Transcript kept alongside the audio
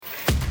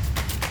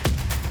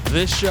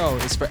This show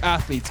is for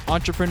athletes,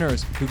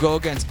 entrepreneurs who go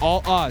against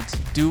all odds,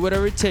 do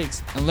whatever it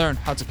takes, and learn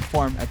how to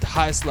perform at the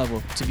highest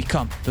level to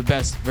become the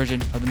best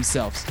version of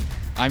themselves.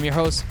 I'm your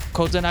host,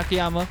 Kota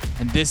Nakayama,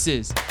 and this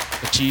is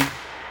Achieve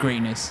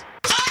Greatness.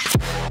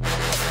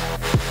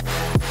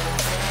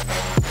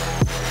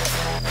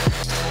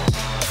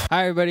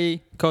 Hi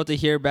everybody, Kota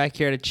here, back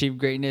here at Achieve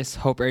Greatness.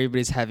 Hope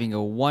everybody's having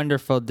a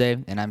wonderful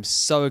day, and I'm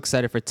so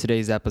excited for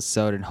today's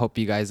episode and hope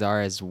you guys are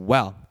as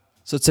well.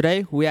 So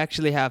today we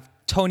actually have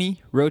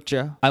Tony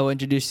Rocha. I will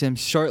introduce him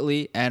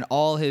shortly and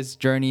all his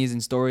journeys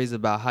and stories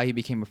about how he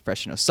became a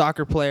professional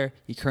soccer player.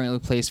 He currently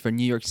plays for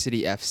New York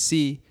City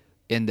FC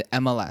in the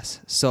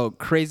MLS. So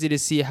crazy to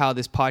see how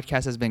this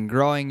podcast has been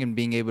growing and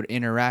being able to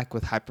interact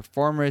with high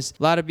performers.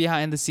 A lot of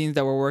behind the scenes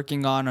that we're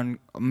working on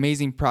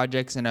amazing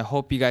projects, and I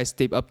hope you guys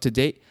stay up to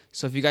date.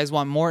 So if you guys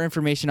want more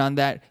information on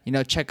that,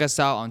 check us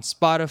out on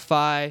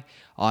Spotify,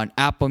 on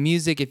Apple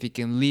Music. If you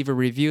can leave a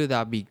review, that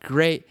would be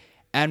great.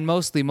 And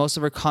most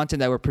of our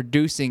content that we're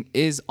producing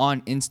is on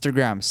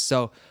Instagram.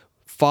 So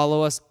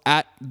follow us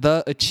at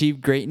The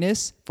Achieve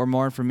Greatness for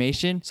more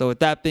information. So with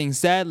that being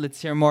said, let's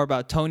hear more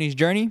about Tony's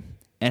journey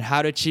and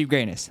how to achieve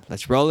greatness.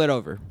 Let's roll it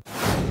over.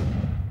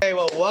 Hey,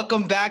 well,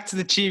 welcome back to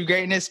the Achieve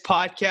Greatness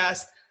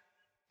podcast.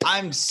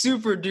 I'm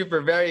super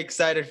duper very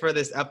excited for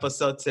this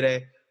episode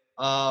today.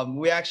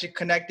 We actually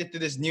connected through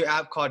this new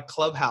app called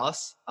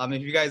Clubhouse.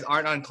 If you guys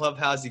aren't on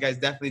Clubhouse, you guys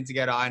definitely need to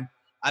get on.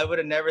 I would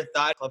have never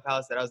thought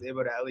Clubhouse that I was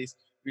able to at least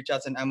reach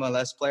out to an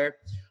MLS player.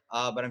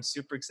 But I'm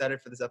super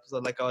excited for this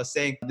episode. Like I was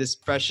saying, this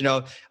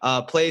professional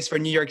plays for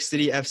New York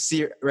City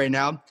FC right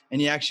now,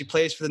 and he actually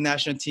plays for the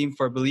national team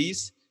for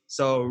Belize.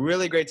 So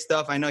really great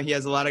stuff. I know he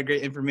has a lot of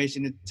great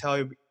information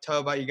to tell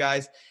about you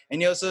guys. And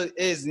he also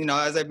is,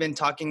 as I've been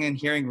talking and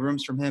hearing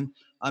rooms from him,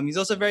 he's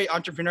also very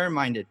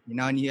entrepreneur-minded,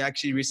 and he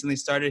actually recently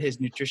started his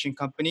nutrition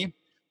company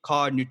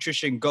called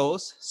Nutrition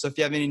Goals. So if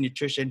you have any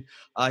nutrition,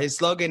 his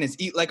slogan is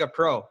Eat Like a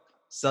Pro.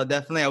 So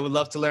definitely, I would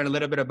love to learn a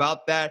little bit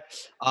about that.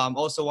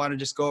 Also want to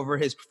just go over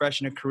his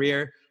professional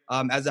career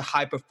as a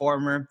high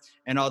performer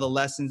and all the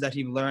lessons that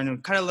he learned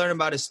and kind of learn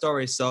about his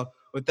story. So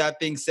with that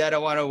being said, I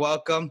want to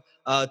welcome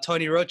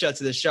Tony Rocha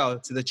to the show,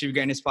 to the Achieve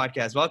Greatness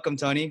podcast. Welcome,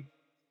 Tony.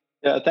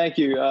 Yeah, thank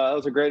you. That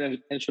was a great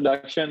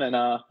introduction, and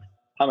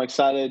I'm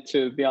excited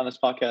to be on this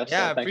podcast.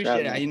 Yeah, so I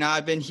appreciate it.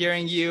 I've been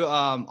hearing you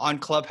on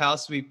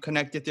Clubhouse. We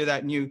connected through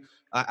that new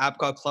app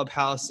called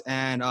Clubhouse,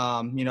 and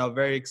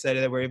very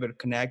excited that we're able to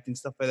connect and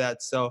stuff like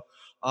that. So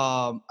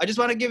I just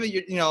want to give it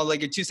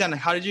your 2 cents.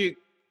 How did you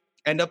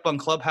end up on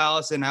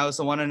Clubhouse? And I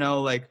also want to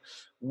know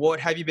what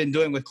have you been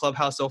doing with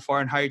Clubhouse so far,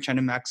 and how you're trying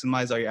to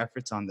maximize all your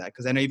efforts on that?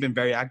 Because I know you've been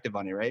very active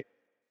on it, right?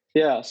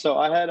 Yeah. So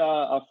I had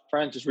a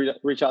friend just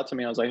reach out to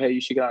me. I was like, hey,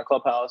 you should get on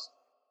Clubhouse.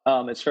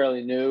 It's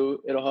fairly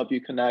new. It'll help you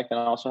connect and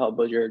also help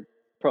build your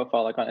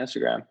profile on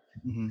Instagram.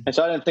 Mm-hmm. And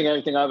so I didn't think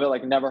anything of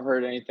it, never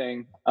heard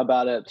anything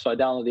about it. So I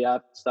downloaded the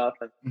app and stuff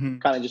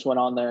and kind of just went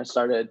on there and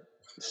started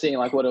seeing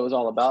what it was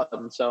all about.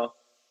 And so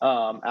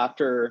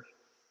after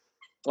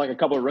a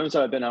couple of rooms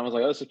that I've been in, I was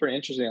like, oh, this is pretty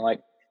interesting.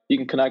 You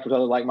can connect with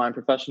other like-minded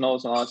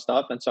professionals and all that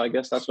stuff. And so I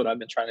guess that's what I've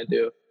been trying to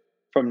do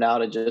from now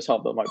to just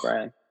help build my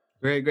brand.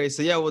 Great.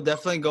 So yeah, we'll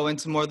definitely go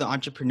into more of the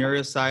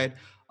entrepreneurial side.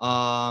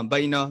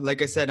 But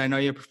like I said, I know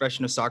you're a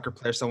professional soccer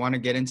player, so I want to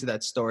get into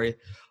that story.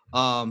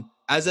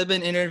 As I've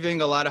been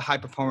interviewing a lot of high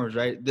performers,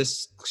 right?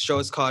 This show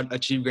is called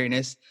Achieve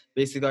Greatness.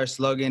 Basically, our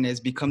slogan is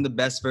become the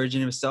best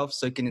version of yourself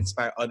so you can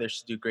inspire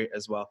others to do great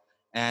as well.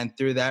 And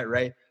through that,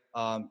 right,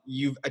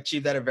 you've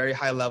achieved at a very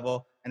high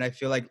level. And I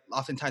feel like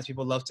oftentimes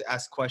people love to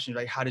ask questions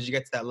like, how did you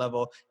get to that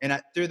level?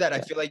 And through that, I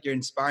feel like you're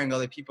inspiring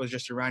other people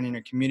just around in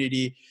your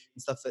community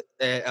and stuff,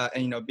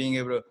 and being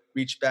able to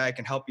reach back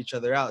and help each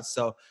other out.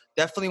 So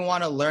definitely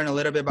want to learn a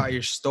little bit about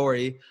your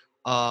story.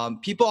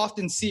 People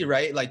often see,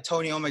 right, like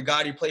Tony, oh my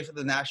God, you play for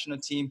the national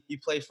team, you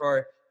play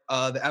for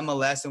the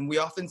MLS, and we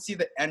often see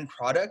the end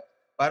product,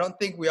 but I don't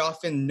think we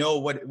often know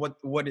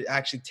what it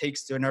actually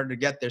takes in order to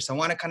get there. So I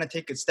want to kind of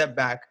take a step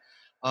back.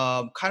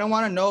 Kind of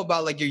want to know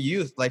about your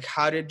youth.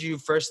 How did you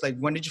first,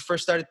 when did you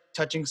first start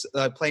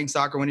playing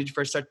soccer? When did you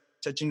first start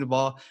touching the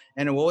ball?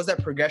 And what was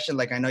that progression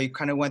like? I know you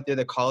kind of went through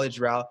the college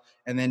route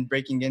and then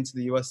breaking into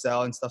the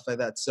USL and stuff like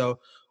that. So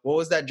what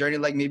was that journey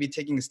like, maybe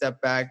taking a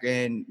step back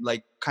and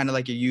kind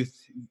of your youth,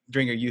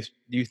 during your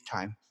youth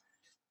time?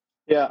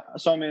 Yeah.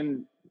 So,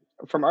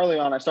 from early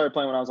on, I started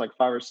playing when I was 5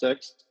 or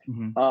 6.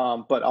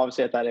 Mm-hmm. But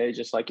obviously at that age,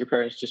 it's your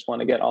parents just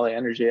want to get all the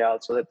energy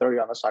out. So they throw you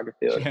on the soccer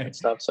field and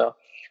stuff. So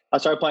I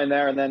started playing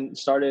there and then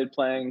started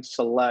playing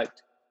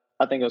select.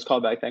 I think it was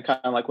called back then, kind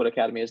of like what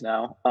Academy is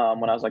now,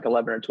 when I was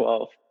 11 or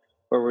 12,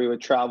 where we would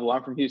travel.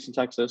 I'm from Houston,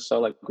 Texas.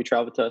 So we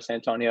traveled to San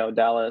Antonio,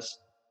 Dallas,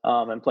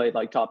 and played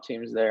top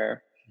teams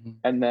there. Mm-hmm.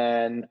 And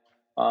then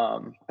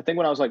I think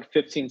when I was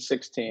 15,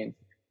 16,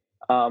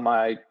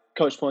 my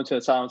coach pointed to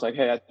the side and was like,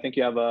 hey, I think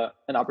you have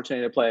an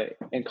opportunity to play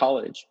in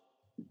college.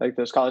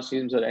 There's college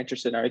teams that are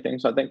interested in everything.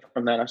 So I think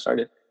from then I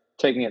started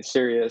taking it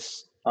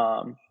serious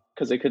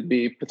because it could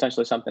be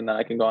potentially something that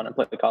I can go on and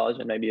play college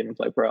and maybe even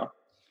play pro.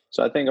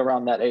 So I think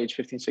around that age,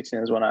 15, 16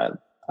 is when I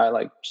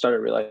started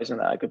realizing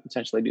that I could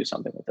potentially do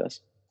something with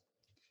this.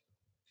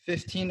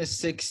 15 to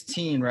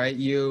 16, right?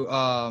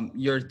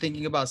 You're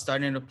thinking about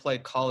starting to play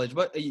college.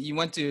 What you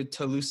went to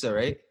Toulouse,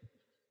 right?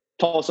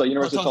 Tulsa,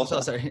 University of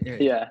Tulsa. Sorry.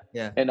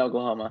 Yeah. In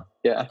Oklahoma.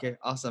 Yeah. Okay,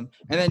 awesome.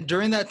 And then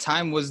during that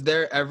time, was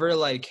there ever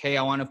like, hey,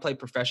 I want to play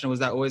professional? Was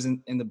that always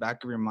in the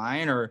back of your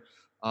mind, or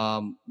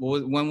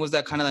when was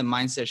that kind of like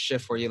mindset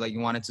shift for you? Like you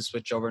wanted to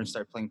switch over and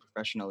start playing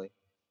professionally?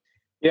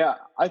 Yeah,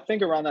 I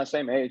think around that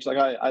same age. Like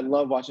I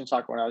love watching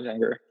soccer when I was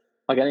younger.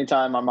 Like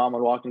anytime my mom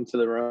would walk into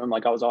the room,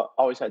 like I was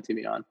always had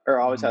TV on, or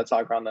always had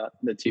soccer on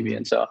the TV.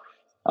 And so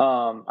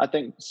I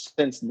think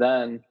since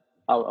then,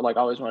 I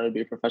always wanted to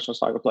be a professional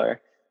soccer player.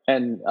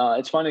 And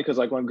it's funny because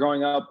like when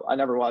growing up, I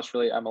never watched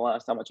really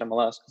MLS, that much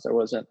MLS, because there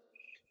wasn't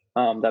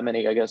that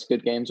many, I guess,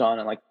 good games on,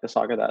 and like the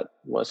soccer that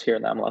was here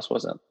in the MLS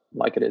wasn't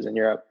like it is in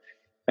Europe.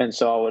 And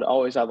so I would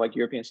always have like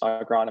European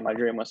soccer on, and my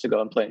dream was to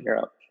go and play in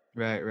Europe.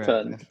 Right.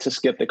 To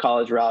skip the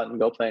college route and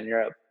go play in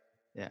Europe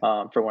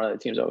for one of the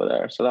teams over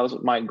there. So that was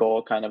my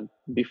goal kind of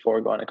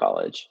before going to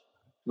college,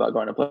 about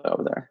going to play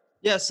over there.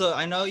 Yeah, so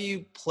I know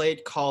you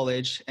played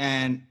college,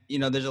 and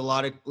there's a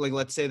lot of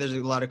let's say there's a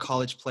lot of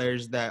college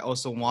players that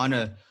also want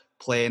to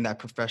play in that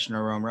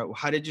professional realm, right?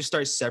 How did you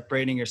start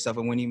separating yourself?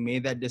 And when you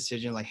made that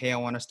decision, like, hey, I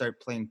want to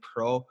start playing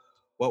pro,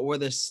 what were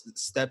the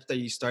steps that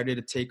you started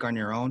to take on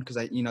your own? Because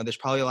there's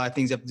probably a lot of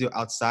things you have to do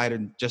outside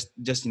and just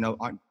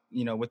on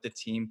with the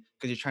team,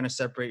 because you're trying to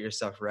separate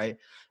yourself, right?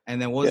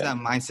 And then what was that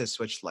mindset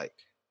switch like?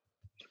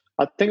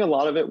 I think a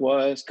lot of it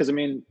was because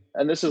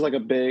and this is like a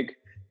big,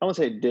 I don't want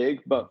to say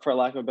dig, but for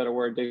lack of a better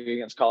word, dig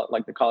against college,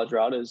 like the college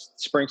route is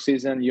spring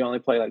season. You only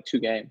play like 2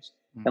 games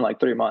in like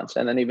 3 months.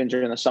 And then even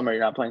during the summer,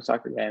 you're not playing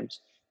soccer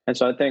games. And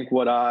so I think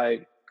what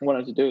I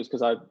wanted to do is,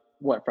 because I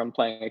went from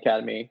playing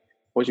academy,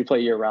 which you play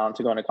year round,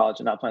 to going to college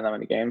and not playing that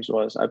many games,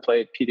 was I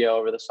played PDO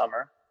over the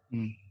summer.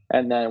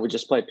 And then we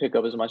just played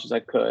pickup as much as I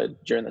could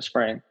during the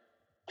spring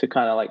to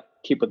kind of like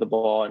keep with the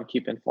ball and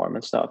keep in form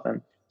and stuff.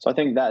 And so I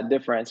think that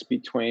difference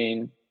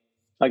between,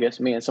 I guess,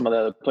 me and some of the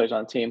other players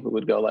on the team who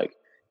would go like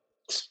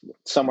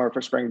somewhere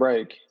for spring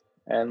break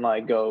and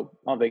like go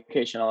on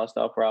vacation, all that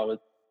stuff, where I would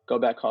go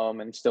back home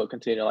and still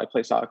continue to like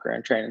play soccer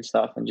and train and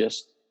stuff and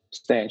just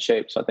stay in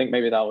shape. So I think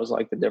maybe that was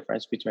like the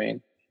difference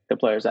between the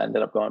players that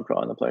ended up going pro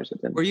and the players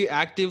that didn't. Were you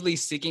actively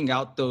seeking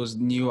out those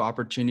new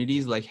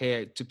opportunities, like,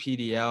 hey, to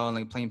PDL and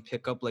like playing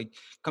pickup, like,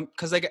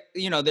 because like,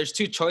 there's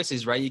 2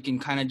 choices, right? You can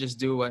kind of just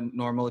do what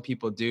normally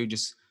people do,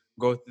 just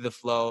go through the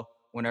flow.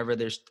 Whenever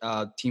there's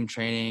team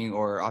training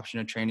or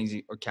optional trainings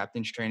or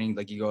captain's training,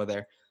 like you go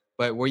there.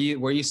 But were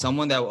you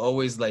someone that was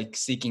always like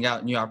seeking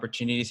out new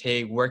opportunities?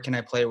 Hey, where can I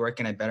play? Where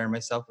can I better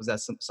myself? Was that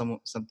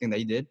something that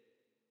you did?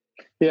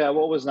 Yeah,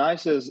 what was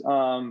nice is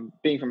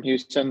being from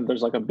Houston,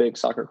 there's like a big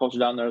soccer culture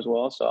down there as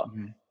well. So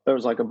there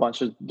was like a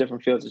bunch of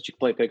different fields that you could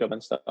play pickup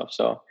and stuff.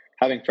 So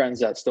having friends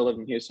that still live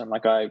in Houston,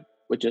 like I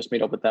would just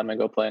meet up with them and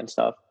go play and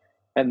stuff.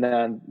 And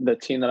then the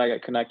team that I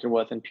got connected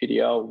with in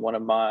PDO, one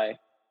of my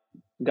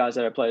guys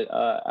that I played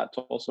at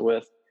Tulsa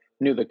with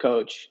knew the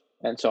coach.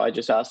 And so I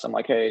just asked him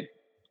like, hey,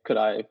 could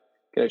I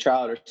get a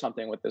tryout or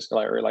something with this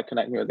guy, or like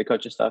connect me with the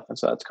coach and stuff. And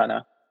so that's kind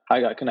of how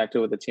I got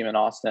connected with the team in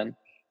Austin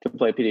to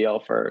play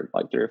PDL for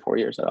like 3 or 4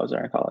 years that I was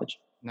there in college.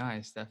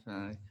 Nice,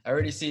 definitely. I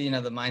already see,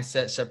 the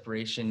mindset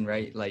separation,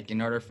 right? Like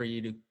in order for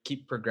you to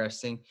keep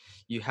progressing,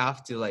 you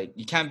have to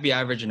you can't be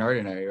average and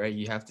ordinary, right?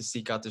 You have to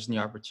seek out those new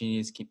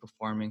opportunities, keep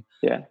performing.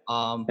 Yeah.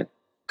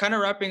 Kind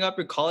of wrapping up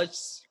your college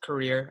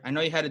career. I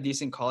know you had a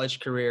decent college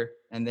career,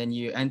 and then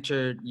you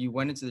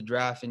went into the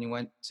draft and you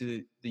went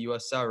to the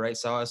USL, right?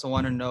 So I also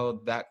want to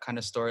know that kind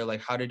of story.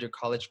 Like, how did your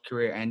college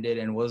career ended,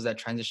 and what was that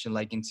transition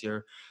like into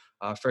your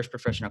first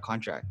professional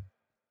contract?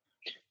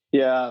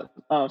 Yeah.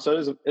 So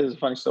it is a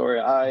funny story.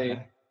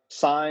 I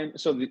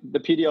signed, so the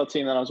PDL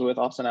team that I was with,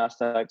 Austin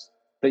Aztecs,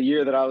 the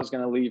year that I was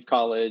going to leave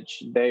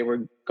college, they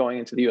were going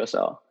into the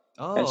USL.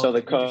 Oh, and so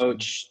the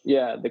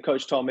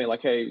coach told me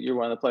like, hey, you're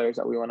one of the players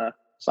that we want to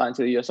sign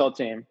to the USL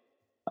team.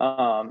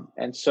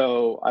 And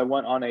so I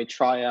went on a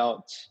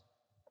tryout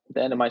at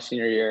the end of my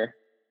senior year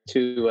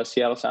to a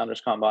Seattle Sounders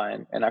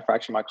combine, and I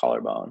fractured my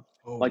collarbone,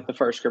 like the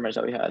first scrimmage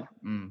that we had.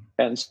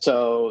 And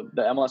so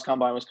the MLS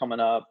combine was coming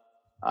up.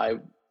 I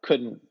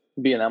couldn't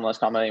be in the MLS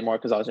combine anymore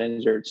because I was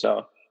injured.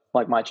 So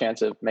like my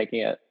chance of making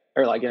it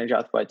or like getting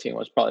drafted by a team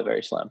was probably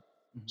very slim.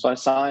 So I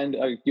signed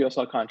a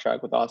USL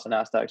contract with Austin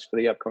Aztecs for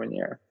the upcoming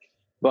year.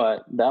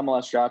 But the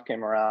MLS draft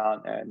came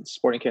around and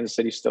Sporting Kansas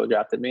City still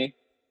drafted me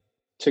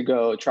to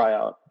go try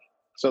out.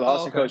 So the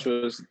Austin coach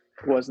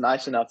was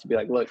nice enough to be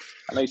like, look,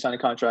 I know you signed a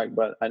contract,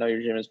 but I know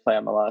your dream is to play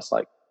MLS.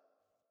 Like,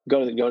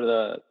 go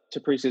to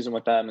preseason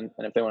with them, and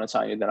if they want to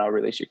sign you, then I'll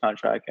release your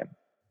contract and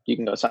you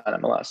can go sign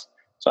MLS.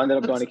 So I ended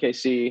up going to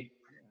KC.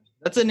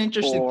 That's an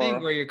interesting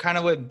thing where you're kind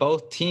of with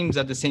both teams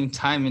at the same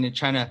time, and you're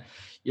trying to.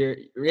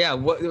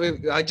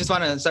 I just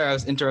want to. Sorry, I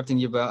was interrupting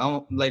you, but I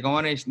want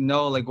to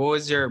know what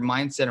was your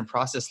mindset and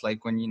process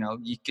like when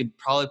you could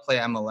probably play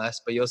MLS,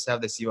 but you also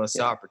have this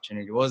USL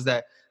opportunity. What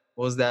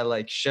was that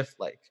like shift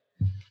like?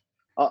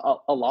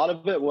 A lot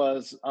of it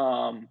was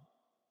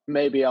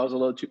maybe I was a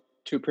little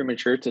too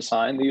premature to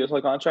sign the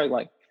USL contract,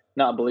 like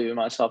not believing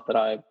myself that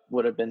I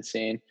would have been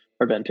seen,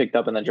 or been picked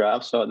up in the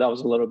draft. So that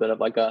was a little bit of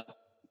like a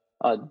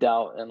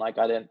doubt, and like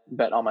I didn't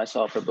bet on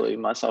myself or believe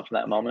in myself in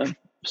that moment.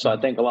 So I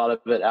think a lot of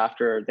it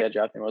after they had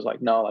drafted me was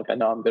like, no, like I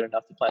know I'm good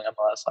enough to play in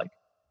MLS. Like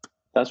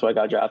that's why I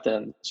got drafted.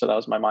 And so that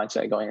was my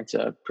mindset going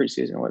into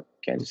preseason with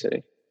Kansas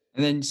City.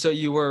 And then so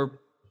you were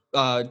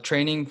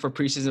training for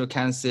preseason with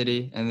Kansas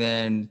City, and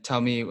then tell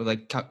me,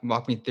 like,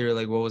 walk me through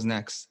like what was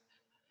next.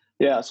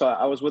 Yeah, so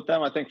I was with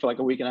them I think for like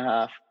a week and a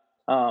half.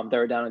 They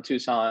were down in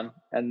Tucson,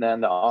 and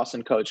then the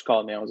Austin coach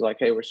called me and was like,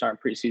 "Hey, we're starting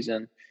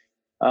preseason.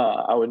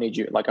 I would need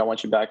you. Like, I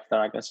want you back. They're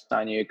not going to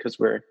sign you because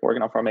we're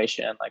working on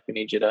formation. Like, we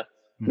need you to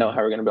know how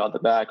we're going to build the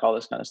back, all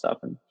this kind of stuff."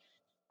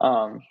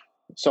 And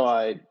so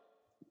I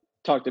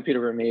talked to Peter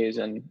Vermees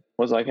and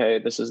was like, "Hey,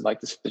 this is like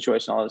the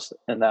situation, all this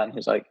and that." And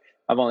he's like,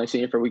 "I've only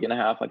seen you for a week and a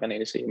half. Like, I need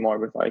to see you more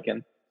before I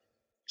can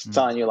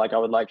sign you. Like, I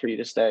would like for you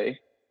to stay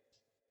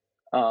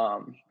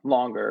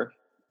longer,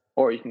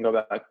 or you can go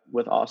back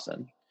with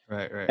Austin."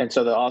 Right. And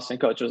so the Austin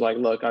coach was like,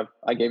 "Look,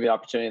 I gave you the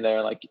opportunity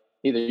there. Like,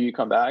 either you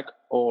come back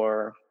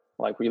or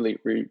like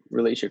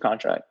release your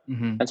contract."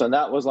 And so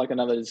that was like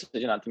another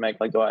decision I had to make.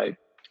 Like, do I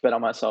bet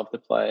on myself to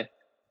play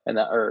and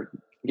that, or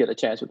get a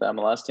chance with the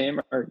MLS team,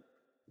 or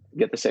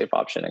get the safe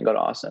option and go to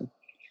Austin?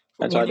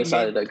 And so I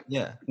decided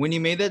when you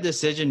made that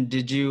decision,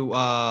 did you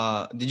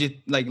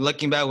like,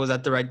 looking back, was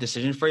that the right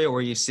decision for you, or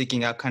were you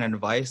seeking out kind of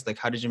advice? Like,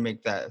 how did you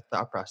make that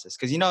thought process?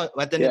 Because, you know,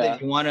 at the end of the day,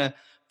 you want to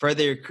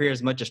further your career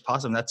as much as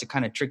possible. That's a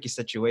kind of tricky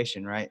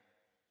situation, right?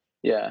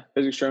 Yeah, it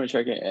was extremely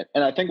tricky.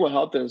 And I think what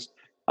helped is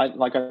I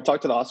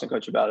talked to the Austin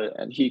coach about it,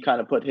 and he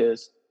kind of put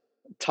his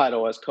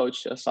title as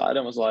coach aside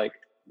and was like,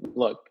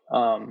 "Look,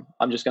 I'm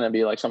just going to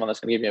be like someone that's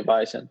going to give me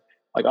advice. And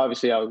like,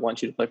 obviously I would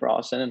want you to play for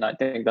Austin. And I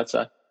think that's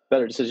a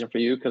better decision for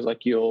you, because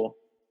like you'll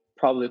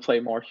probably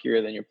play more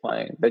here than you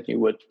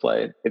would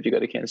play if you go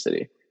to Kansas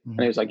City." And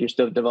he was like, "You're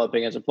still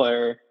developing as a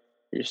player.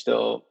 You're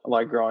still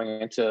like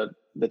growing into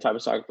the type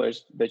of soccer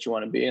players that you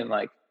want to be. And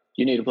like,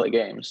 you need to play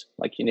games.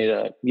 Like, you need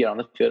to get on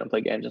the field and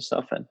play games and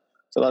stuff." And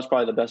so that's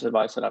probably the best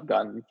advice that I've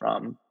gotten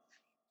from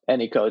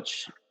any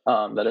coach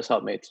that has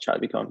helped me to try to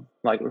become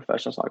like a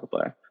professional soccer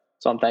player.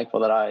 So I'm thankful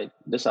that I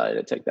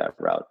decided to take that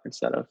route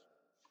instead of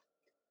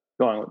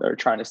going with or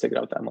trying to stick it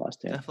out with the MLS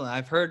team. Definitely.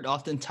 I've heard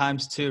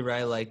oftentimes too,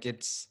 right? Like,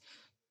 it's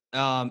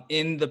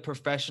in the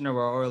professional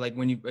or like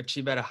when you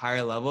achieve at a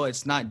higher level,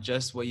 it's not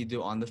just what you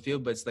do on the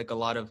field, but it's like a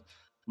lot of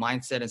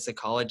mindset and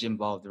psychology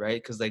involved,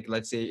 right? Because like,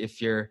 let's say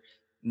if you're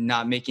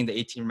not making the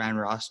 18-man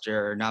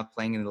roster or not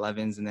playing in the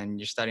 11s, and then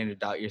you're starting to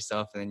doubt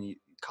yourself, and then you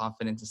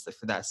confidence and stuff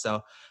for that.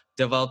 So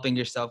developing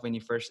yourself when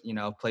you first,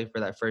 play for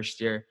that first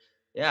year.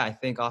 Yeah, I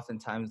think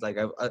oftentimes like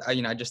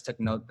I just took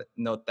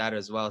note that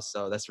as well.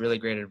 So that's really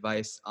great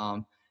advice.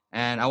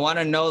 And I want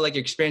to know, like,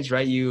 your experience,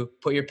 right? You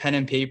put your pen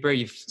and paper,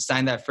 you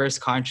signed that first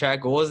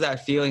contract. What was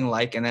that feeling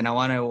like? And then I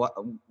want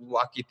to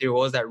walk you through,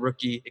 what was that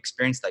rookie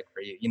experience like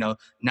for you?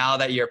 Now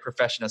that you're a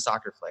professional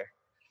soccer player.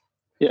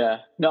 Yeah,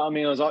 no, I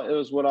mean, it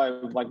was what I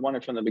like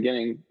wanted from the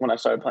beginning when I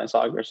started playing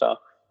soccer. So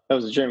it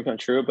was a dream come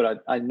true,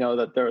 but I know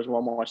that there was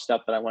one more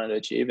step that I wanted to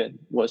achieve, and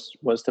was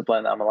to play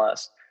in the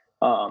MLS.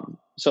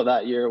 So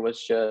that year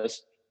was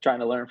just trying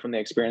to learn from the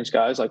experienced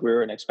guys. Like, we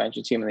were an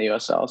expansion team in the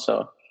USL.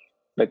 So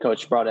the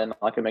coach brought in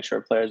like a mixture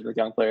of players, with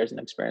young players and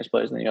experienced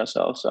players in the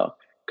USL. So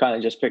kind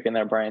of just picking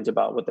their brains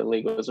about what the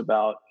league was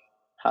about,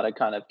 how to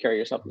kind of carry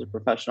yourself as a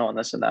professional, and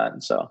this and that.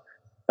 And so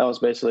that was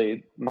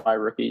basically my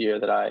rookie year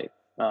that I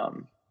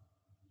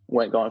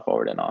went going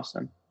forward in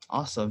Austin.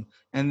 Awesome.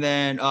 And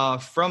then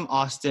from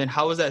Austin,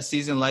 how was that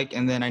season like?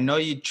 And then I know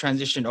you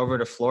transitioned over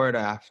to Florida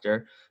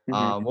after.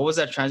 What was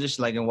that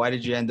transition like, and why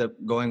did you end up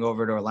going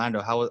over to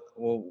Orlando?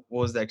 What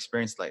was that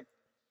experience like?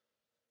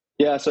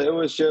 Yeah, so it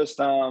was just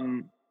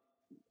so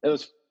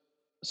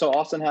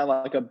Austin had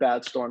like a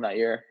bad storm that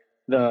year.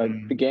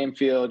 The game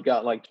field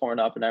got like torn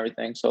up and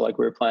everything. So like,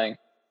 we were playing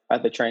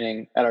at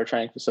our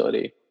training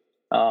facility.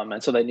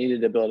 And so they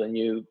needed to build a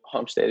new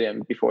home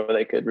stadium before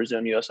they could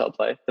resume USL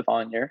play the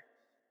following year.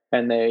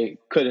 And they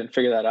couldn't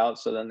figure that out.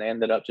 So then they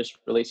ended up just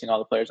releasing all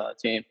the players on the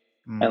team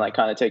and like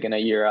kind of taking a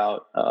year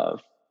out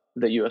of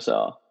the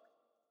USL.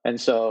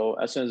 And so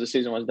as soon as the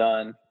season was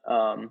done,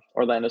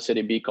 Orlando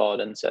City B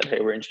called and said, "Hey,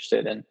 we're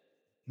interested in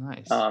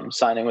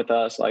signing with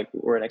us. Like,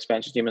 we're an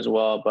expansion team as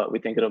well, but we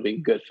think it'll be a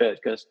good fit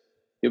because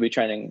you'll be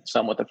training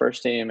some with the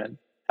first team and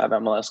have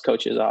MLS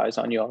coaches' eyes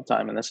on you all the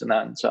time, and this and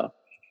that." And so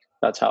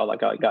that's how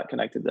like I got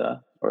connected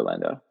to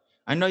Orlando.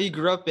 I know you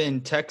grew up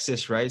in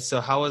Texas, right?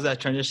 So how was that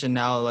transition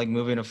now, like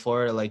moving to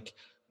Florida, like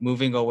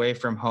moving away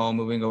from home,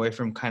 moving away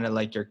from kind of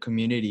like your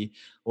community?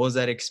 What was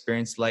that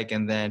experience like?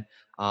 And then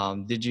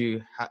did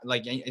you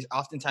like,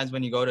 oftentimes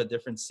when you go to a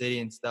different city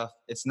and stuff,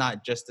 it's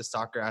not just the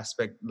soccer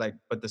aspect, like,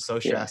 but the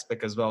social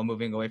aspect as well,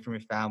 moving away from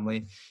your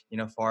family,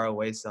 far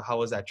away. So how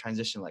was that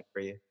transition like for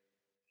you?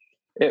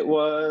 It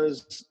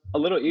was a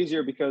little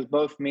easier because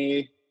both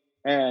me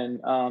and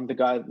the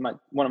guy,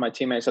 one of my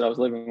teammates that I was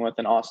living with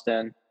in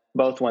Austin,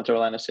 both went to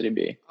Orlando City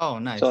B. Oh,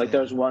 nice. So like, there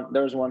was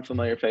one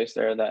familiar face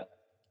there that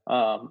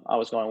I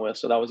was going with.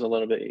 So that was a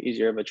little bit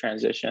easier of a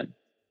transition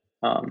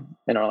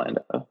in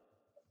Orlando.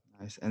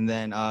 nice. And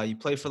then you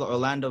played for the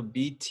Orlando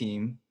B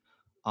team.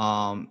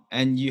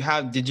 And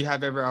did you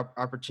have ever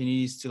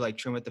opportunities to like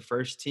train with the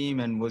first team?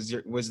 And was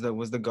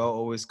the goal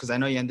always, because I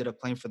know you ended up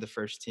playing for the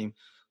first team.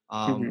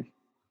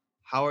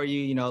 How are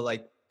you,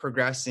 like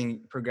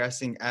progressing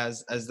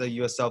as the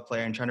USL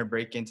player and trying to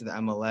break into the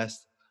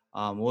MLS?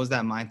 What was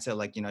that mindset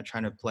like,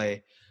 trying to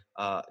play,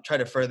 try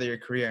to further your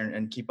career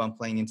and keep on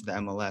playing into the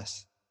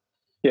MLS?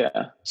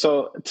 Yeah.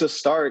 So to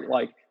start,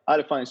 like, I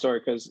had a funny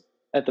story because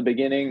at the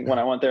beginning when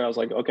I went there, I was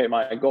like, okay,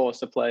 my goal is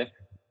to play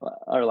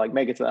or like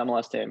make it to the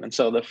MLS team. And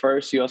so the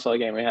first USL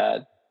game we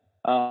had,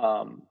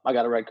 I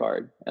got a red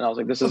card, and I was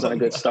like, this isn't a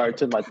good start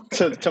to my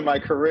to my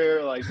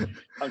career. Like,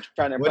 I'm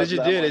trying to. What did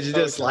you do? Did you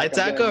do a slide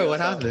tackle or what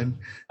happened?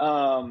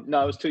 No,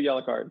 it was 2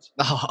 yellow cards.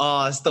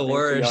 Oh, that's the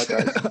worst. 2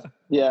 yellow cards.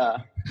 Yeah,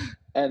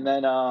 and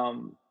then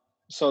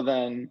so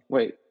then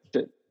wait.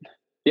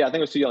 Yeah, I think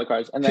it was 2 yellow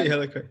cards, and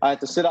then I had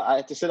to sit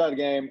out a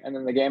game, and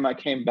then the game I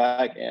came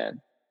back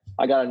in,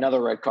 I got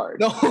another red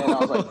card. No. And I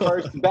was like,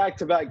 first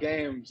back-to-back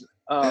games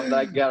that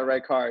I got a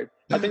red card.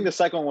 I think the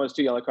second one was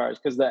 2 yellow cards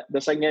because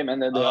the second game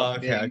ended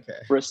up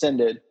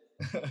rescinded.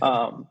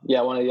 One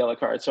of the yellow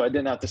cards, so I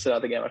didn't have to sit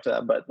out the game after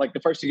that. But like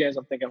the first 2 games,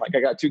 I'm thinking like I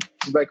got 2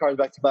 red cards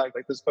back-to-back.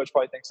 Like this coach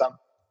probably thinks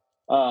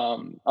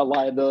I'm a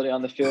liability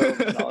on the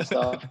field and all that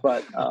stuff.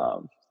 But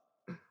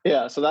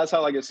so that's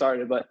how I get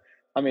started. But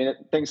I mean,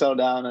 things settled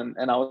down,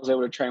 and I was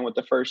able to train with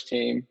the first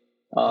team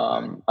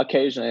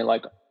occasionally.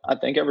 Like I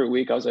think every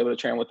week I was able to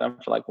train with them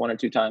for like 1 or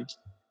 2 times,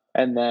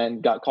 and then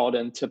got called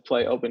in to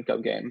play Open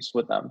Cup games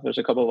with them. There's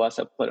a couple of us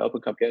that played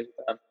Open Cup games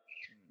with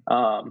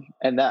them,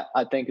 and that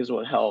I think is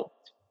what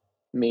helped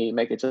me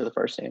make it to the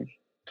first team,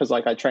 because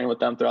like I trained with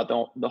them throughout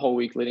the whole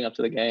week leading up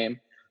to the game,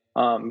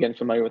 getting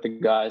familiar with the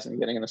guys and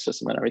getting in the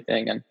system and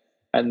everything,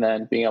 and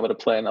then being able to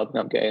play in the Open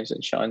Cup games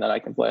and showing that I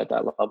can play at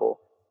that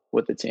level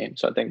with the team.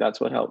 So I think that's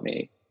what helped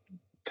me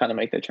kind of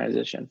make the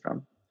transition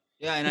from.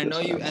 Yeah, and I know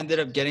you ended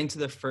up getting to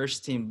the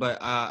first team, but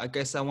I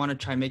guess I want to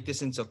try and make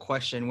this into a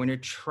question. When you're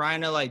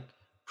trying to like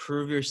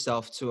prove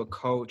yourself to a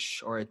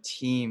coach or a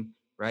team,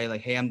 right?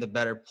 Like, hey, I'm the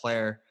better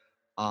player.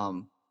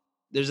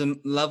 There's a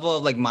level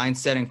of like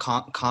mindset and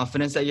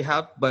confidence that you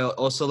have, but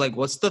also like,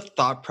 what's the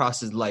thought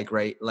process like,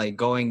 right? Like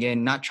going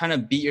in, not trying to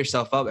beat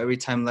yourself up every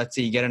time, let's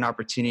say you get an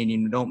opportunity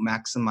and you don't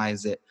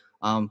maximize it.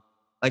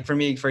 Like for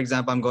me, for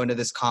example, I'm going to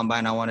this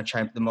combine. I want to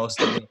try the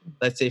most of it.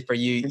 Let's say for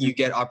you, you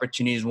get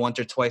opportunities once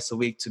or twice a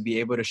week to be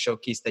able to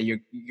showcase that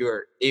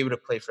you're able to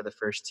play for the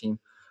first team.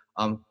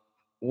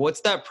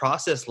 What's that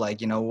process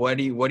like? What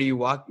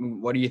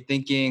are you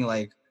thinking?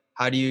 Like,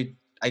 how do you,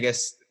 I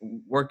guess,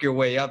 work your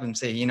way up and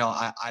say,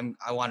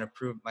 I want to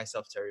prove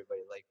myself to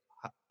everybody? Like,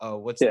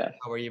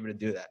 how are you able to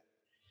do that?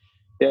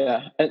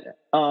 Yeah. And,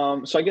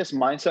 so I guess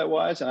mindset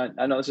wise, and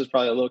I know this is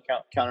probably a little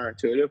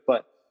counterintuitive,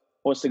 but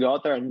was to go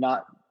out there and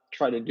not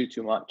try to do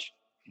too much.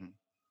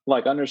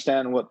 Like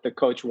understand what the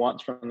coach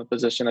wants from the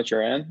position that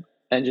you're in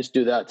and just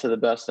do that to the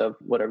best of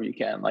whatever you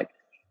can. Like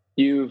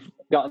you've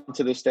gotten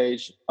to this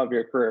stage of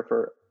your career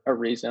for a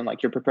reason.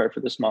 Like you're prepared for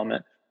this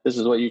moment. This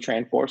is what you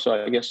trained for. So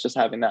I guess just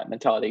having that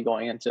mentality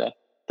going into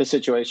the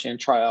situation,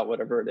 try out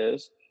whatever it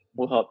is,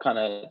 will help kind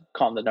of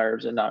calm the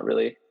nerves and not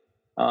really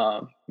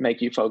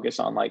make you focus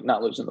on like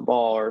not losing the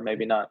ball or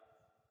maybe not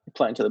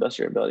playing to the best of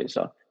your ability.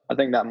 So I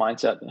think that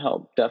mindset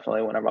helped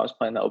definitely whenever I was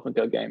playing the Open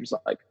Cup games.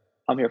 Like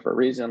I'm here for a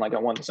reason. Like I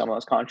won the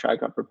MLS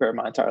contract. I prepared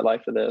my entire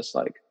life for this.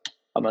 Like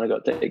I'm going to go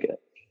take it.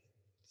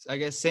 I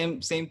guess same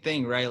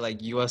thing, right? Like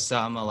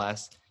USL,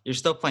 MLS, you're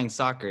still playing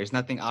soccer. It's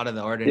nothing out of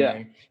the ordinary.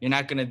 Yeah. You're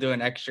not going to do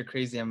an extra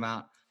crazy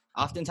amount.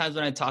 Oftentimes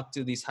when I talk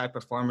to these high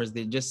performers,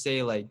 they just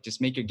say like,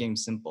 just make your game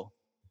simple,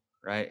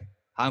 right?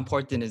 How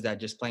important is that?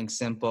 Just playing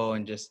simple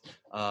and just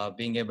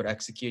being able to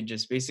execute,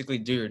 just basically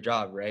do your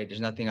job, right?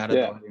 There's nothing out of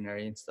the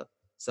ordinary and stuff.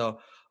 So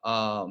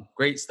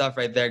great stuff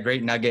right there.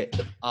 Great nugget.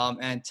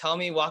 And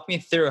walk me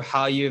through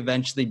how you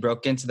eventually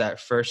broke into that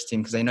first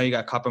team. Cause I know you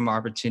got a couple more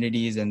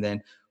opportunities, and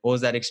then what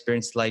was that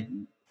experience like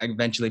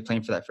eventually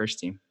playing for that first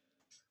team?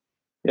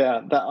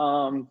 Yeah.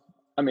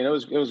 I mean, it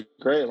was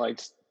great. Like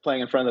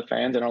playing in front of the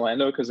fans in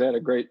Orlando, cause they had a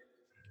great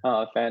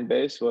fan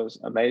base, was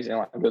amazing.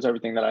 Like it was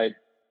everything that I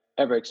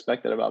ever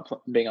expected about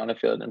being on the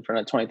field in front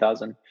of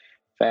 20,000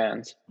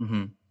 fans.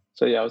 Mm-hmm.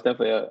 So yeah, it was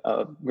definitely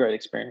a great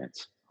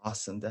experience.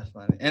 Awesome.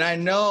 Definitely. And I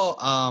know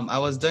I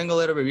was doing a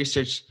little bit of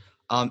research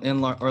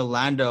in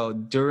Orlando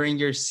during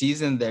your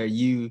season there.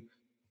 You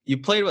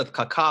played with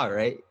Kaká,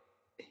 right?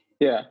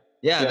 Yeah.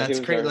 Yeah, that's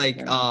great. Like,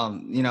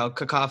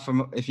 Kaká,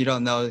 from, if you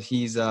don't know,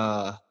 he's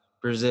a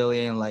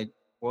Brazilian, like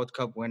World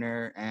Cup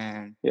winner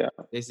and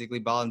basically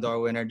Ballon d'Or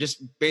winner,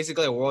 just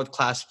basically a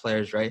world-class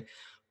players, right?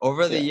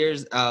 Over the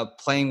years,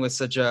 playing with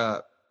such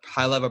a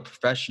high-level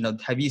professional,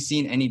 have you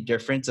seen any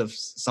difference of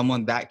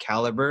someone that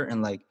caliber,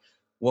 and like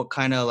what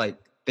kind of like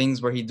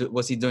things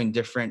was he doing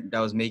different that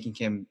was making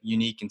him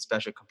unique and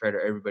special compared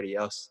to everybody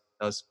else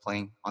that was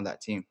playing on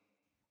that team?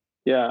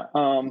 Yeah,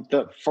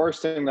 the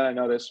first thing that I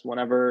noticed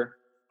whenever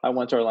I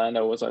went to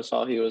Orlando was I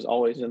saw he was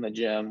always in the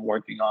gym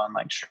working on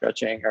like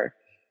stretching or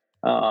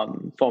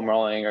foam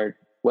rolling or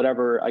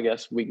whatever, I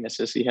guess,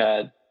 weaknesses he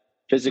had.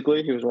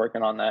 physically, he was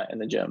working on that in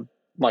the gym,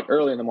 like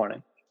early in the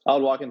morning. I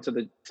would walk into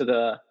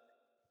the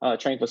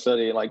training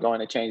facility, like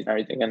going to change and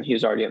everything, and he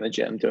was already in the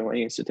gym doing what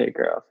he needs to take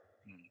care of.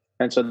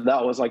 And so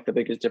that was like the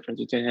biggest difference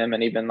between him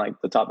and even like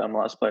the top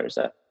MLS players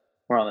that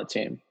were on the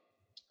team.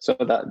 So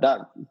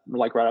that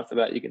like right off the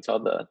bat, you can tell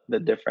the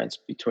difference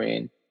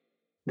between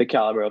the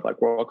caliber of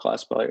like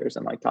world-class players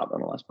and like top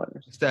MLS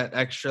players. It's that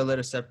extra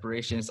little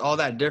separation. It's all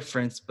that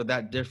difference, but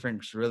that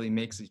difference really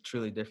makes it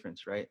truly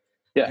difference, right?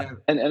 Yeah.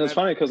 And it's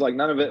funny because like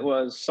none of it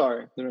was,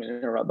 sorry, let me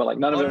interrupt, but like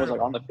none of it was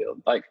like on the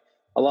field. Like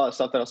a lot of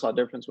stuff that I saw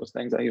difference was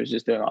things that he was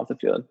just doing off the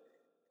field.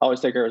 Always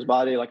take care of his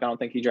body. Like I don't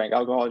think he drank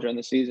alcohol during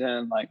the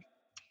season. Like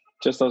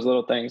just those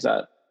little things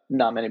that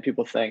not many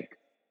people think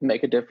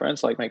make a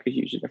difference, like make a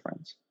huge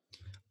difference.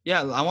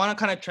 Yeah, I want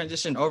to kind of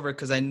transition over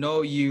because I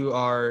know you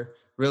are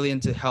really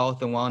into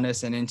health and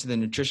wellness and into the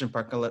nutrition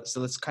part.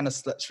 So let's kind of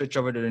switch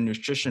over to the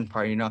nutrition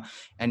part,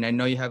 and I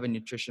know you have a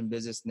nutrition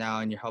business now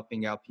and you're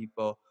helping out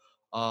people.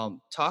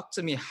 Talk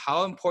to me,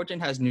 how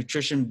important has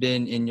nutrition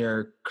been in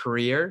your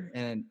career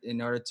and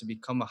in order to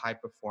become a high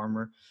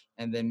performer?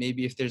 And then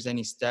maybe if there's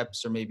any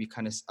steps or maybe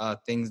kind of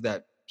things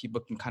that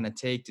people can kind of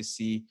take to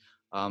see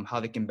how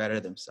they can better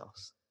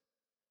themselves.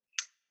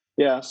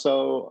 Yeah.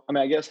 So, I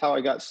mean, I guess how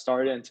I got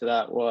started into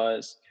that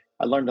was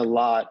I learned a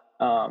lot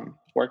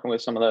working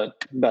with some of the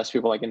best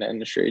people like in the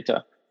industry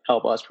to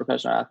help us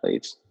professional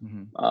athletes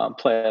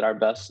play at our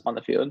best on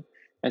the field.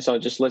 And so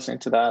just listening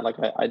to that, like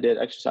I did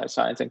exercise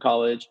science in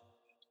college.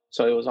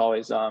 So it was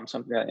always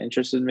something that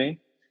interested me.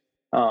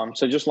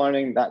 So just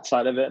learning that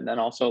side of it, and then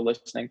also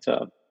listening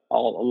to a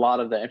lot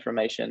of the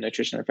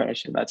nutrition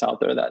information that's out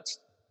there that's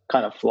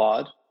kind of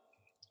flawed.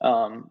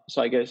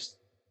 So I guess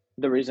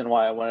the reason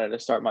why I wanted to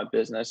start my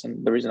business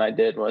and the reason I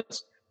did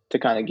was to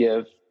kind of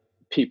give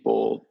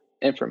people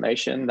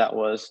information that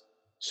was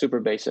super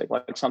basic,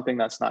 like something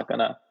that's not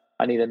gonna,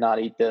 I need to not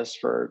eat this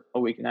for a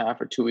week and a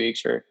half or 2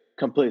 weeks or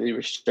completely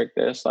restrict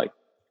this. Like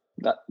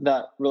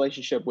that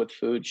relationship with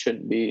food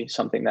shouldn't be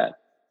something that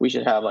we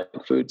should have. Like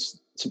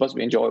food's supposed to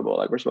be enjoyable.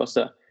 Like we're supposed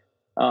to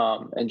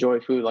enjoy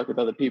food like with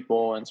other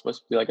people and it's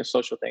supposed to be like a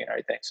social thing and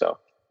everything. So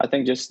I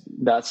think just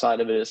that side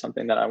of it is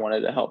something that I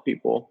wanted to help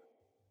people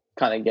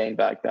kind of gain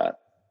back that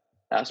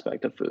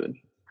aspect of food.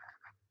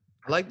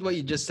 I like what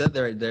you just said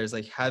there. There's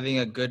like having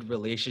a good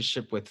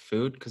relationship with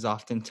food, because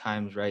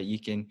oftentimes, right, you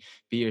can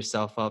beat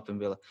yourself up and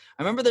be like,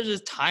 I remember there's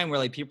this time where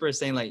like people are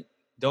saying like,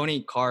 don't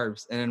eat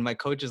carbs. And then my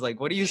coach is like,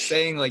 what are you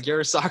saying? Like you're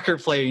a soccer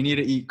player, you need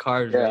to eat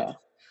carbs, right?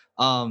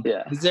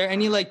 Is there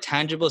any like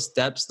tangible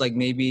steps, like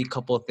maybe a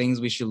couple of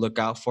things we should look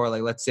out for?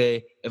 Like, let's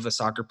say if a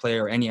soccer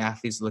player or any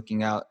athlete's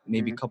looking out,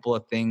 maybe a couple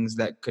of things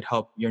that could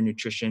help your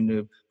nutrition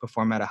to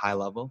perform at a high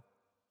level?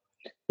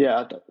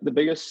 Yeah. The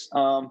biggest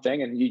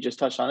thing, and you just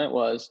touched on it,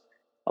 was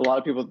a lot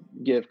of people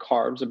give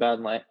carbs a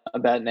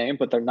bad name,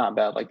 but they're not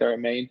bad. Like they're a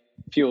main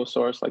fuel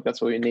source. Like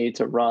that's what we need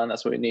to run.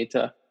 That's what we need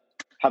to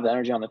have the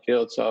energy on the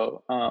field.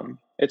 So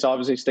it's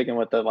obviously sticking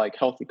with the like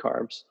healthy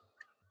carbs.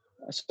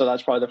 So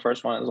that's probably the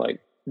first one is like,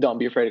 don't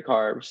be afraid of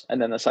carbs.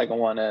 And then the second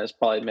one is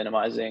probably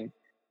minimizing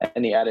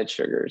any added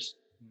sugars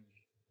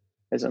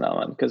is another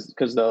one.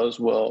 Cause those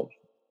will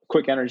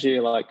quick energy.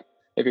 Like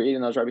if you're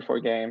eating those right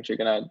before games, you're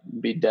going to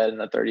be dead in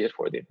the 30th,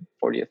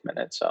 40th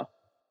minute. So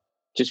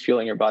just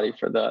fueling your body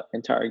for the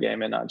entire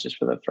game and not just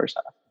for the first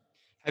half.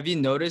 Have you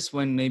noticed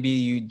when maybe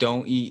you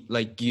don't eat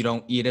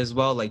as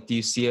well? Like, do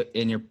you see it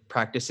in your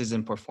practices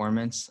and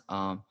performance?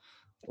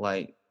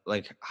 Like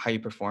how you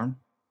perform?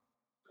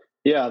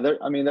 Yeah.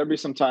 There'd be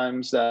some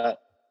times that,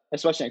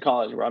 especially in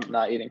college, where I'm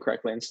not eating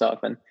correctly and stuff.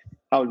 And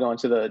I would go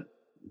into the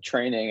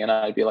training and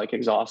I'd be like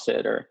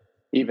exhausted, or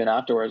even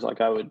afterwards, like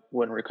I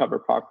wouldn't recover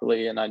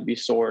properly and I'd be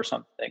sore or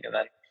something. And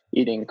then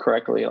eating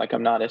correctly, like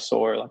I'm not as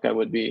sore, like I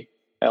would be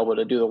able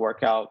to do the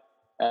workout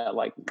at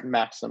like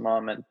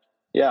maximum. And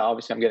yeah,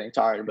 obviously I'm getting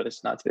tired, but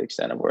it's not to the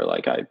extent of where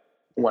like I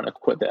want to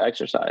quit the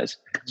exercise.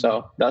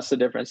 So that's the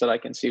difference that I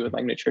can see with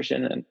like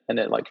nutrition, and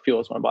it like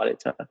fuels my body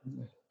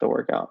to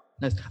work out.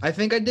 Nice. I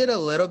think I did a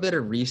little bit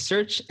of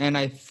research, and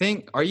I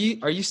think, are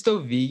you still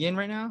vegan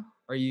right now?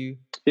 Are you?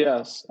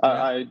 Yes.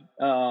 Yeah.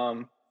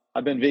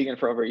 I've been vegan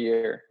for over a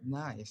year.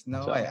 Nice.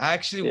 No way. I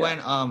actually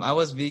went, I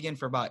was vegan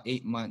for about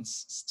 8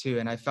 months too.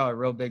 And I felt a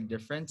real big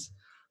difference.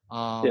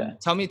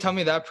 Tell me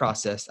that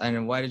process.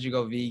 And why did you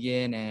go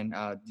vegan? And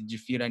did you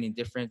feel any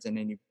difference and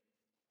any,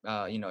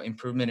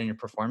 improvement in your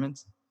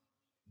performance?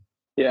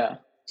 Yeah.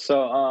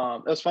 So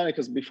it was funny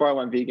because before I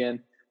went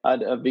vegan, I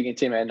had a vegan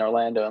teammate in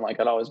Orlando, and like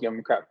I'd always give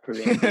him crap for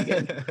being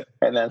vegan.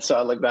 And then so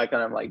I look back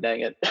and I'm like,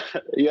 dang it,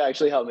 you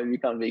actually helped me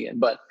become vegan.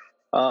 But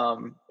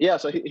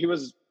so he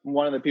was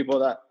one of the people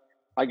that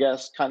I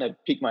guess kind of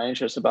piqued my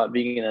interest about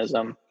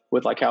veganism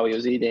with like how he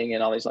was eating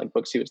and all these like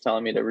books he was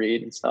telling me to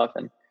read and stuff.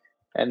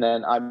 And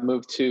then I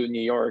moved to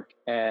New York,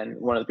 and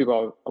one of the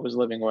people I was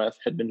living with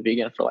had been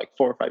vegan for like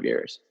 4 or 5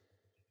 years.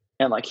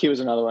 And like, he was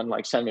another one,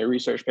 like send me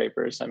research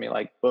papers, send me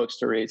like books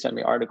to read, send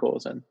me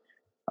articles. And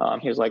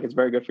he was like, it's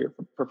very good for your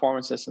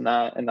performance, this and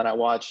that. And then I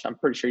watched, I'm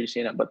pretty sure you've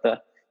seen it, but the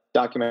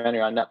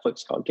documentary on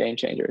Netflix called Game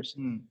Changers.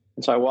 And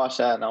so I watched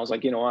that and I was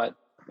like, you know what,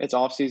 it's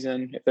off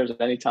season, if there's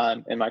any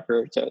time in my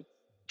career to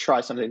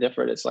try something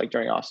different, it's like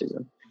during off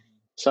season.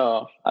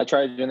 So I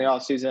tried during the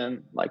off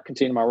season, like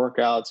continue my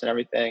workouts and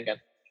everything. And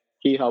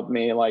he helped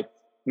me like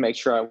make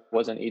sure I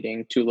wasn't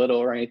eating too little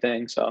or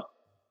anything. So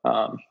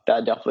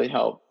that definitely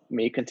helped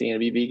me continue to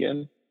be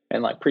vegan.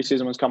 And like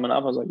preseason was coming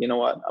up, I was like, you know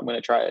what, I'm going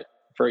to try it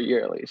for a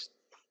year at least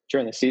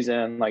during the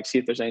season, like see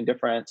if there's any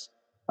difference.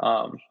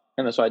 And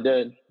that's what I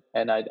did.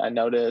 And I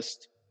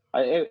noticed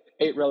I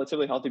ate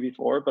relatively healthy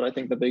before, but I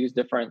think the biggest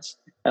difference,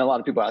 and a lot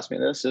of people ask me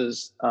this,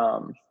 is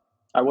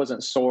I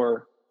wasn't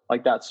sore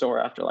like that sore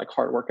after like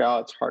hard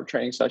workouts, hard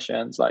training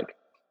sessions. Like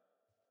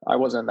I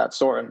wasn't that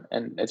sore,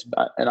 and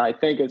I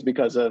think it's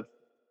because of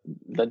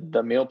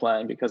the meal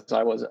plan, because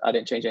I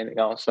didn't change anything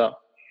else. So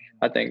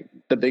I think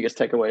the biggest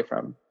takeaway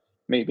from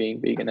me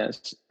being vegan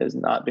is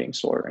not being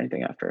sore or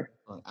anything after.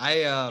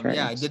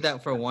 I did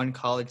that for one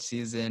college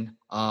season,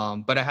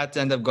 but I had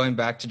to end up going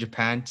back to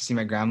Japan to see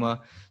my grandma,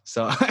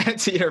 so I had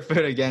to eat her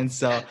food again.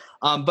 So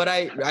but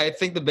I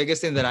think the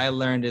biggest thing that I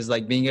learned is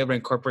like being able to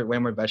incorporate way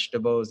more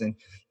vegetables and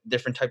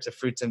different types of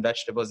fruits and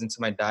vegetables into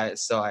my diet.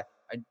 So I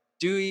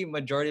do eat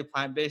majority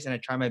plant-based, and I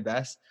try my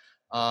best.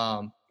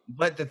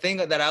 But the thing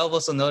that I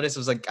also noticed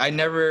was like I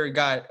never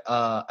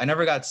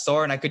got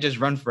sore, and I could just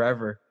run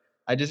forever.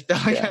 I just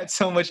felt like I had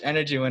so much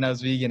energy when I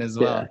was vegan as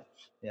well.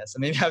 Yeah, so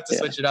maybe I have to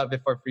switch it up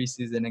before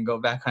preseason and go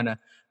back on a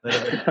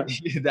little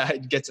bit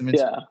that get some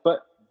inspiration. Yeah, but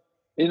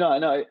I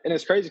know, and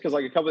it's crazy because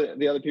like a couple of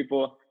the other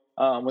people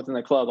within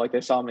the club, like they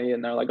saw me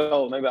and they're like,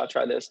 oh, maybe I'll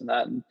try this and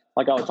that, and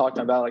like I was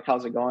talking about like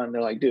how's it going? And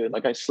they're like, dude,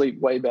 like I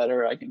sleep way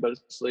better. I can go to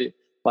sleep.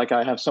 Like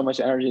I have so much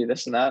energy,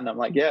 this and that, and I'm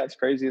like, yeah, it's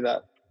crazy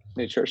that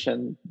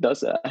nutrition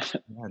does that.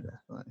 Yeah,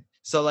 definitely.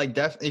 So like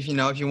if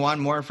you want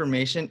more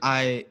information,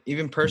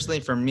 even personally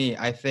for me,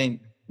 I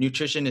think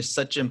nutrition is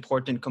such an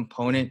important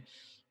component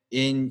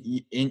in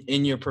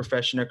your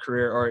professional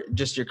career or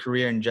just your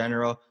career in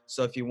general.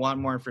 So if you want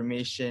more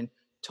information,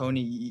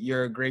 Tony,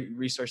 you're a great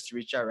resource to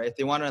reach out, right? If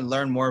they want to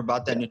learn more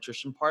about that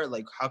nutrition part,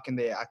 like how can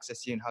they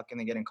access you and how can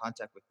they get in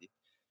contact with you?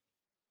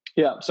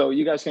 Yeah, so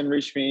you guys can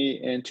reach me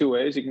in two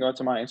ways. You can go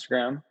to my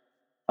Instagram,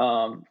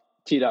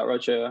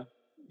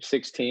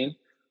 t.rocha16,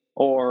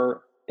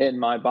 or in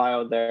my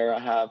bio there, I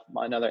have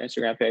another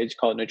Instagram page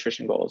called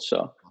Nutrition Goals.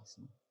 So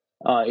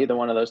either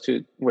one of those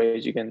two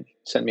ways, you can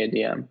send me a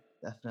DM.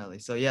 Definitely.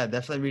 So yeah,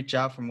 definitely reach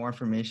out for more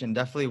information.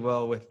 Definitely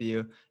will with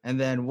you. And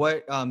then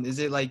what, is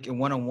it like a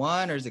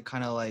one-on-one, or is it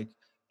kind of like,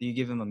 do you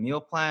give him a meal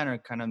plan, or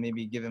kind of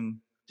maybe give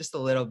him just a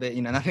little bit,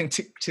 nothing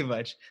too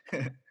much?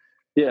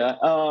 Yeah.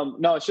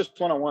 No, it's just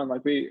one-on-one.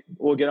 Like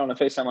we'll get on a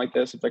FaceTime like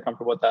this if they're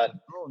comfortable with that.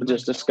 We'll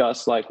just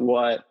discuss like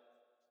what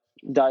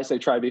diets they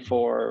tried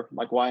before,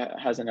 like why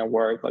hasn't it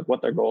worked, like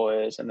what their goal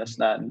is and this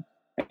and that, and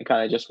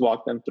kind of just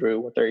walk them through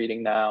what they're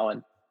eating now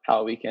and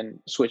how we can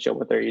switch up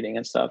what they're eating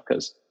and stuff.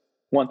 Because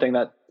one thing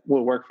that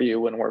will work for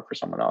you wouldn't work for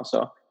someone else.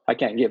 So I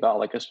can't give out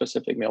like a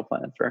specific meal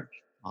plan for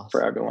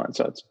everyone.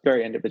 So it's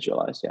very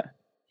individualized. Yeah.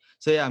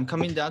 So yeah, I'm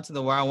coming down to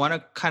the wire. I want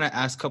to kind of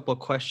ask a couple of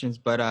questions,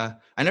 but I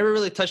never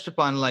really touched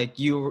upon like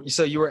you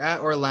were at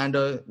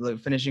Orlando, like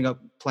finishing up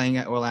playing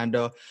at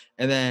Orlando.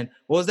 And then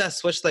what was that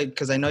switch like?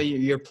 Because I know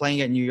you're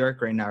playing at New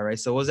York right now, right?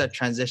 So what was that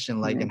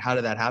transition like, and how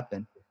did that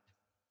happen?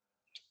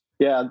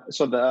 Yeah.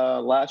 So the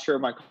last year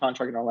of my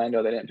contract in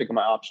Orlando, they didn't pick up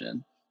my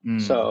option.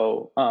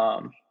 So,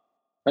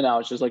 and I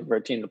was just looking for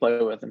a team to play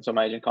with. And so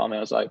my agent called me. I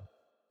was like,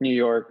 New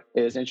York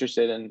is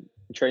interested in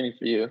trading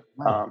for you.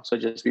 So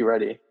just be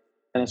ready.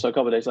 And then so a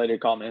couple of days later, he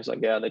called me. He was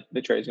like, yeah,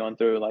 the trade's going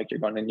through. Like, you're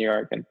going to New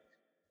York. And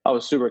I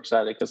was super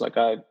excited because, like,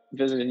 I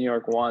visited New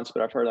York once,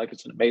 but I've heard, like,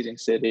 it's an amazing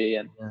city.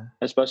 And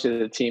especially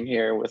the team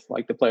here with,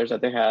 like, the players that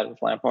they had with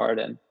Lampard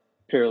and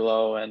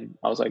Pirlo. And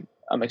I was like,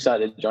 I'm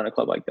excited to join a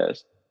club like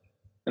this.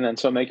 And then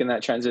so making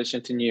that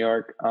transition to New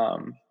York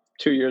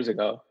 2 years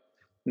ago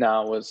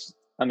now was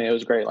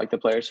great. Like, the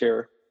players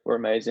here were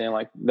amazing.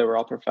 Like, they were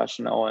all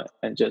professional.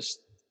 And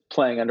just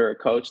playing under a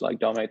coach like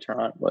Dome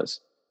Tarrant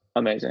was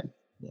amazing.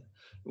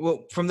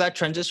 Well, from that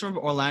transition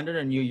from Orlando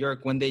to New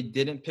York, when they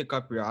didn't pick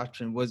up your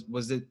option,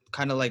 was it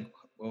kind of like,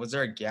 was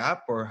there a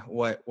gap, or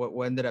what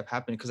ended up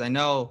happening? Because I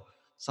know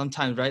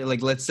sometimes, right?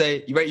 Like, let's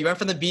say you went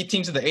from the B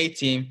team to the A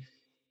team,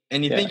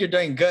 and you think you're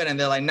doing good, and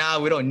they're like, nah,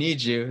 we don't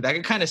need you. That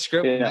could kind of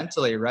screw up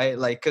mentally, right?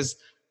 Like, because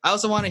I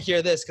also want to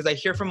hear this, because I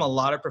hear from a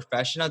lot of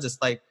professionals. It's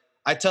like,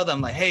 I tell them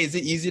like, hey, is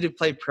it easy to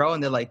play pro?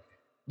 And they're like,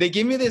 they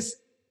give me this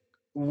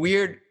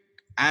weird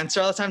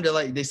answer all the time.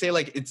 They say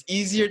like it's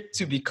easier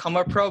to become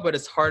a pro, but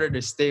it's harder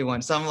to stay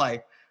one. So I'm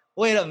like,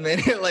 wait a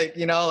minute, like,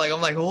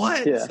 I'm like,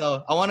 what? Yeah.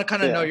 So I want to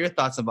kind of know your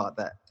thoughts about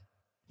that.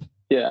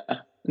 Yeah,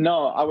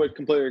 no, I would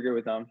completely agree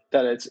with them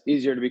that it's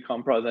easier to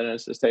become pro than it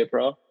is to stay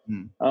pro.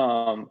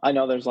 I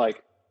know there's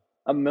like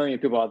a million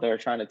people out there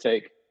trying to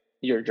take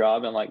your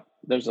job, and like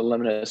there's a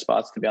limited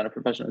spots to be on a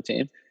professional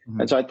team.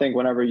 And so I think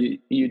whenever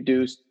you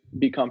do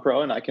become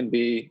pro, and I can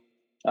be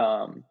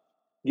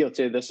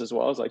guilty of this as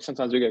well, is like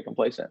sometimes we get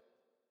complacent.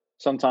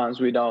 Sometimes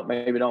we don't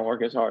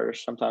work as hard, or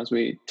sometimes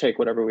we take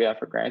whatever we have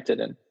for granted.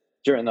 And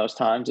during those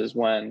times is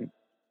when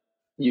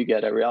you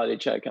get a reality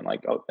check and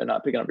like, oh, they're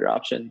not picking up your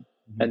option.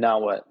 And now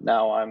what?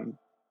 Now I'm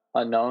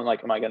unknown.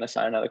 Like, am I going to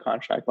sign another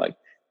contract? Like,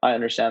 I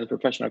understand the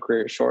professional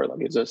career is short.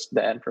 Like, is this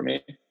the end for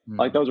me?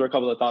 Like, those were a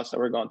couple of thoughts that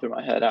were going through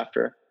my head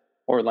after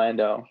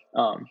Orlando.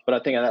 But I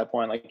think at that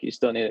point, like, you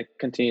still need to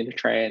continue to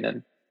train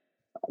and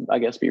I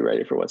guess be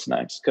ready for what's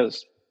next,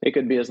 because it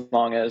could be as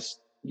long as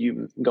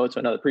you go to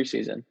another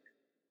preseason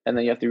and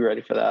then you have to be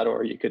ready for that,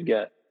 or you could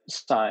get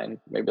signed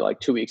maybe like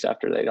 2 weeks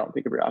after they don't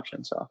pick up your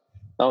option. So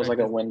that was like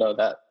a window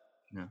that,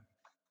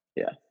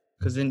 yeah.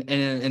 Because in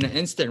an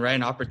instant, right,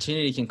 an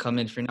opportunity can come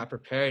in if you're not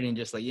prepared and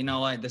just like, you know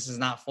what, this is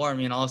not for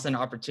me. And all of a sudden,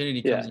 an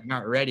opportunity comes, you're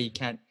not ready, you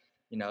can't,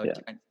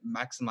 can't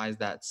maximize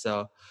that.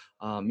 So,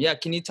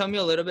 can you tell me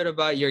a little bit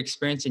about your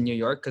experience in New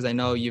York? Because I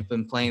know you've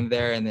been playing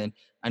there, and then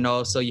I know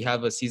also you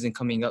have a season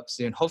coming up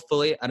soon.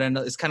 Hopefully, I don't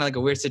know. It's kind of like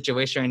a weird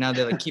situation right now.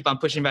 They like keep on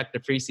pushing back the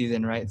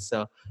preseason, right?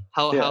 So,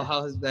 how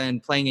has been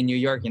playing in New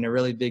York in a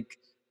really big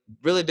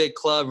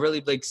club,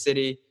 really big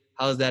city?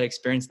 How's that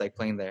experience like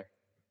playing there?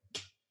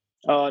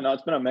 Oh, no,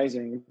 it's been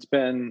amazing. It's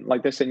been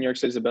like, they say New York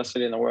City is the best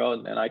city in the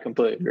world, and I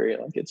completely agree.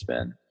 Like, it's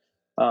been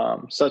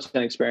such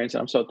an experience,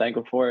 and I'm so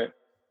thankful for it.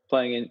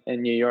 Playing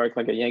in New York,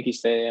 like a Yankee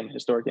Stadium,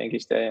 historic Yankee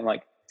Stadium.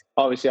 Like,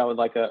 obviously, I would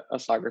like a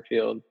soccer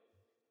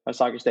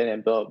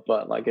stadium built,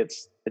 but like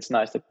it's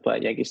nice to play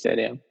at Yankee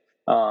Stadium.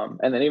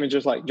 And then even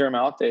just like during my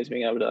off days,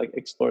 being able to like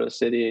explore the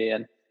city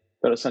and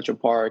go to Central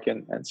Park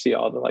and see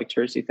all the like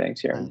touristy things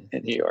here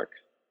in New York.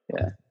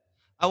 Yeah.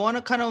 I want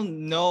to kind of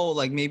know,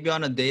 like, maybe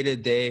on a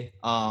day-to-day,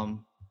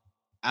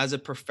 as a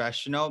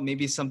professional,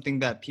 maybe something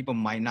that people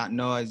might not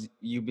know as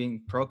you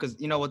being pro, because,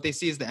 what they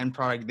see is the end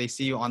product. They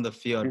see you on the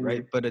field,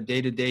 right? But a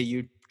day-to-day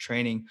you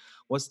training,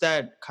 what's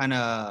that kind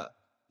of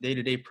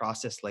day-to-day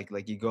process like?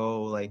 Like, you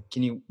go, like,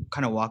 can you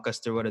kind of walk us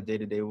through what a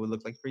day-to-day would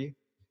look like for you?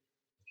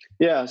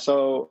 Yeah.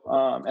 So,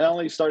 and I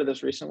only started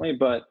this recently,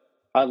 but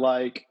I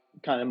like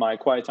kind of my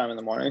quiet time in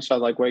the morning. So I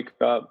like wake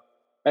up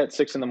at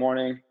 6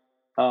 a.m.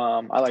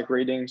 I like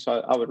reading.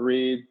 So I would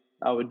read,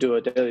 I would do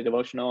a daily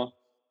devotional.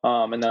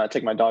 And then I'd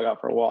take my dog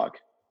out for a walk,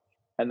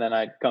 and then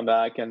I'd come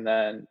back and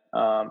then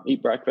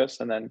eat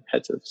breakfast and then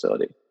head to the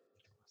facility.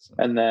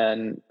 And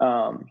then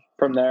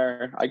from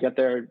there, I get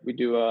there, we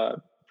do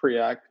a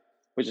pre-act,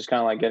 which is kind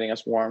of like getting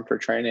us warm for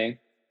training.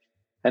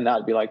 And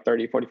that'd be like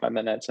 30, 45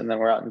 minutes. And then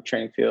we're out in the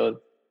training field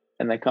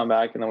and then come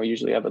back. And then we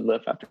usually have a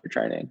lift after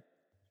training,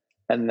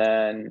 and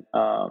then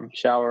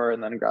shower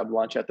and then grab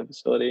lunch at the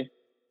facility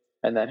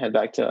and then head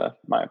back to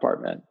my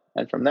apartment.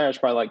 And from there, it's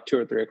probably like 2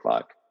 or 3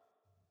 o'clock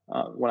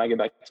when I get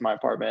back to my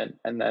apartment.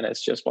 And then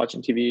it's just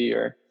watching TV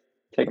or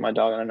taking my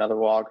dog on another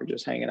walk or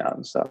just hanging out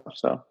and stuff.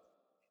 So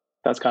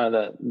that's kind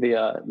of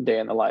the day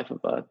in the life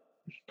of a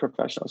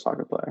professional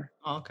soccer player.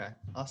 Oh, okay.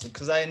 Awesome.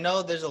 Because I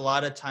know there's a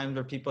lot of times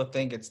where people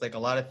think it's like a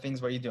lot of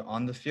things where you do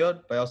on the field,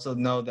 but I also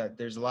know that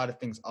there's a lot of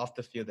things off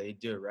the field that you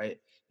do, right?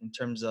 In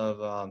terms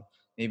of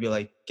maybe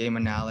like game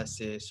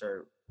analysis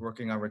or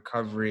working on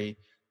recovery,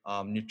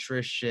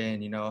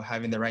 nutrition,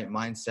 having the right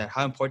mindset.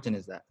 How important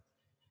is that?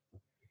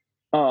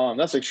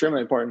 That's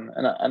extremely important.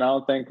 And I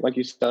don't think, like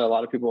you said, a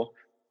lot of people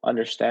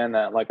understand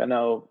that. Like, I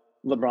know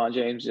LeBron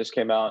James just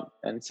came out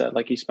and said,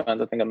 like, he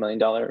spends, I think, $1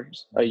 million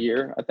a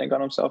year, I think,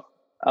 on himself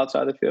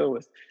outside the field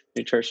with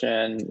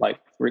nutrition, like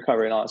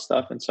recovery and all that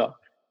stuff. And so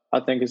I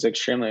think it's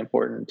extremely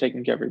important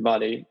taking care of your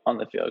body on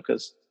the field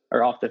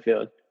or off the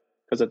field,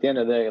 because at the end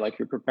of the day, like,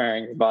 you're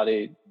preparing your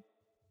body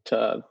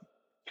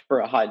for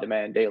a high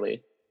demand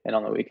daily and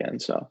on the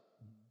weekend. So.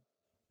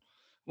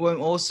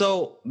 Well,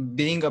 also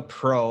being a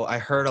pro, I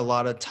heard a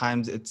lot of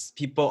times it's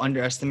people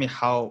underestimate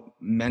how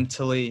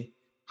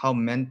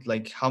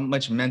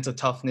much mental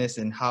toughness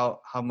and how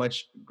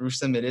much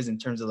gruesome it is in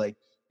terms of like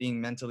being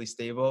mentally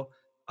stable.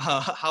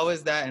 How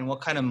is that, and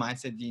what kind of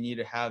mindset do you need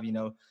to have?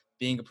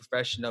 Being a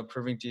professional,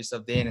 proving to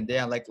yourself day in and day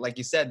out. Like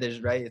you said,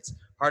 it's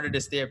harder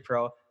to stay a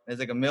pro. There's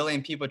like a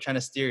million people trying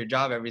to steer your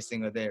job every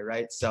single day,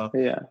 right? So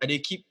yeah. How do you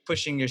keep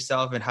pushing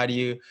yourself, and how do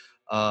you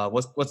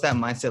what's that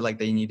mindset like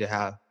that you need to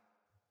have?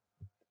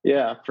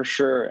 Yeah, for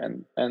sure.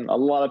 And a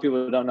lot of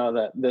people don't know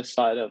that this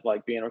side of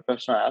like being a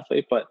professional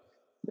athlete, but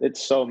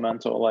it's so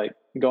mental. Like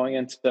going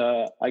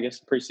into, I guess,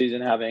 preseason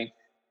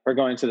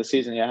going into the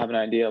season, you have an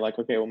idea like,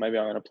 okay, well, maybe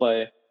I'm going to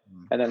play.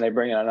 And then they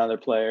bring in another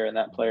player, and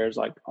that player is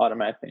like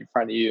automatically in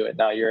front of you. And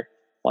now you're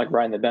like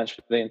riding the bench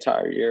for the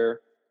entire year,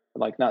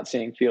 like not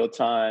seeing field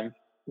time,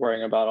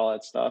 worrying about all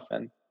that stuff.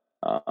 And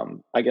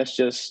I guess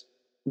just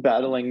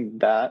battling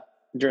that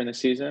during the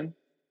season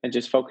and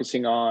just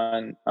focusing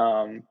on,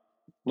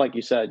 like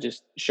you said,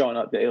 just showing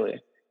up daily,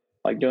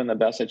 like doing the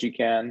best that you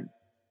can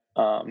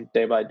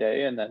day by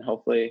day. And then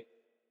hopefully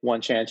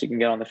one chance you can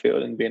get on the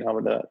field and being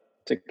able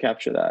to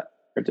capture that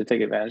or to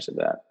take advantage of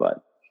that.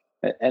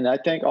 And I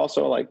think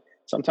also like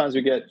sometimes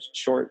we get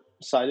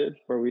short-sighted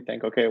where we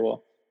think, okay,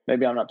 well,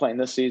 maybe I'm not playing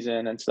this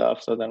season and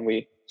stuff. So then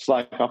we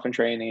slack off in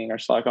training or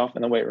slack off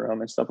in the weight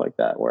room and stuff like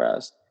that.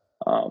 Whereas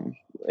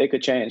it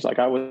could change. Like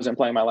I wasn't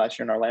playing my last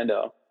year in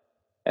Orlando.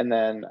 And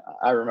then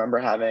I remember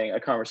having a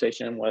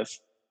conversation with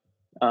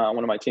one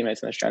of my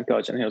teammates and the strength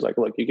coach, and he was like,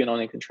 look, you can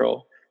only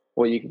control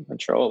what you can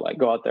control. Like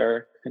go out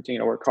there, continue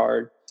to work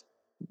hard,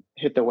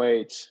 hit the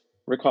weights,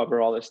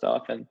 recover all this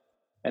stuff.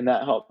 And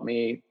that helped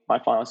me my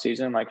final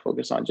season, like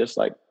focus on just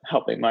like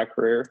helping my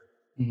career.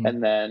 Mm-hmm.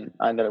 And then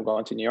I ended up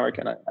going to New York,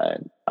 and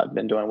I've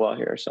been doing well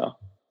here. So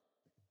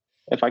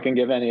if I can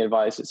give any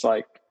advice, it's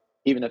like,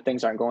 even if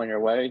things aren't going your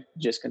way,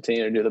 just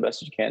continue to do the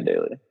best you can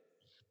daily.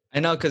 I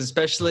know, because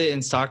especially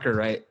in soccer,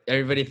 right?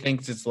 Everybody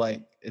thinks it's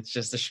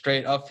just a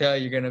straight uphill.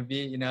 You're going to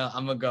be,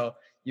 I'm going to go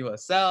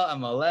USL,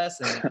 MLS,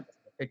 and then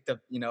picked up,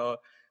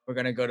 we're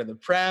going to go to the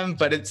Prem.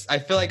 But I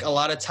feel like a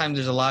lot of times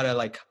there's a lot of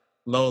like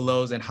low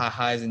lows and high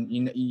highs, and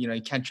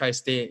you can't try to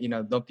stay,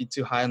 don't be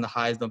too high on the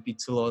highs, don't be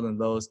too low on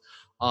the lows.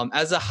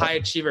 As a high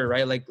achiever,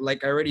 right?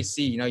 Like I already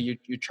see,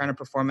 you're trying to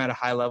perform at a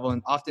high level,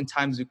 and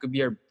oftentimes it could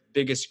be our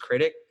biggest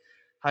critic.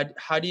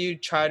 How do you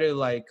try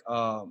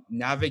to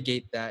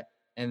navigate that?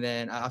 And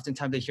then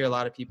oftentimes I hear a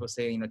lot of people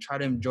say, try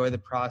to enjoy the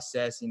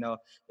process.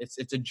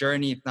 It's a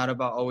journey. It's not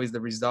about always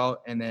the result.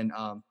 And then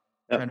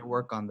trying to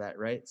work on that,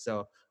 right?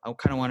 So I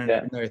kind of want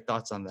to know your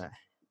thoughts on that.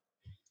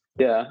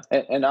 Yeah,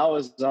 and I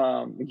was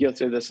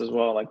guilty of this as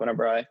well. Like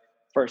whenever I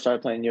first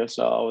started playing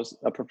USL, I was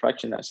a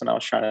perfectionist, and I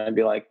was trying to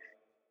be like,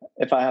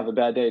 if I have a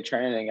bad day of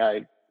training,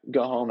 I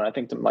go home and I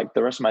think like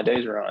the rest of my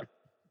days are ruined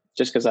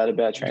just because I had a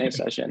bad training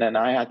session. And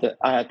I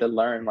had to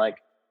learn, like,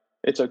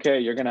 it's okay.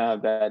 You're going to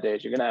have bad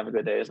days. You're going to have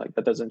good days. Like,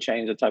 that doesn't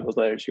change the type of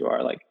player you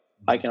are. Like,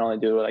 I can only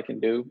do what I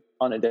can do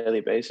on a daily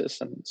basis.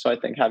 And so I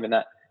think having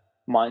that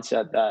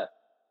mindset that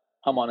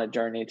I'm on a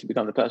journey to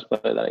become the best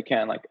player that I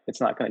can, like, it's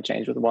not going to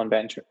change with one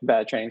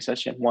bad training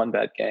session, one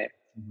bad game.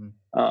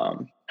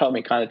 Helped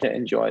me kind of to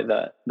enjoy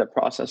the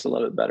process a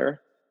little bit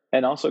better.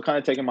 And also kind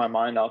of taking my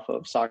mind off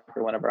of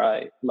soccer whenever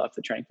I left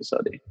the training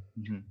facility.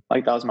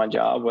 Like, that was my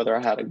job, whether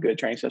I had a good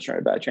training session or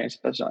a bad training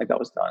session, like, that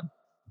was done.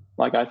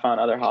 Like, I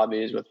found other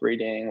hobbies with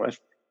reading, with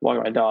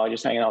walking my dog,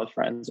 just hanging out with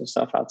friends and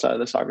stuff outside of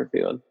the soccer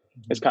field.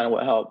 It's kind of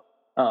what helped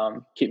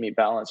keep me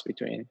balanced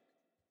between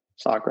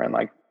soccer and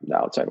like the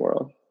outside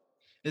world.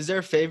 Is there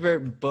a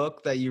favorite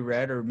book that you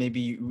read, or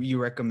maybe you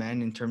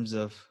recommend in terms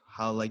of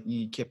how like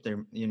you keep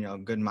their,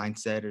 good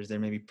mindset? Or is there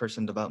maybe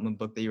personal development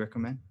book that you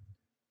recommend?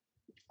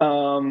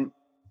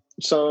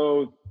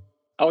 So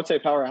I would say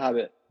Power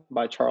Habit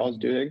by Charles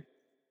Duhigg.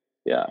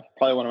 Yeah,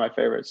 probably one of my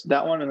favorites.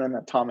 That one, and then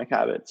Atomic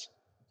Habits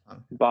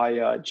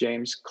by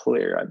James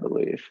Clear, I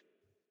believe.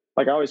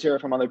 Like, I always hear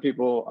it from other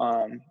people.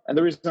 And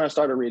the reason I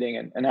started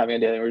reading and having a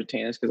daily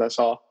routine is because I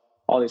saw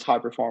all these high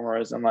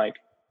performers and like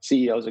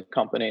CEOs of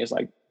companies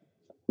like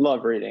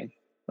love reading.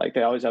 Like,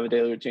 they always have a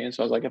daily routine.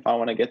 So I was like, if I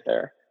want to get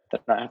there,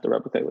 then I have to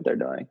replicate what they're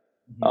doing.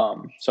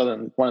 So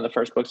then one of the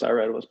first books I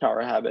read was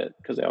Power Habit,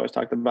 because they always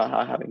talked about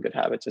how having good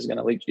habits is going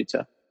to lead you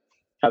to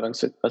having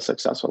a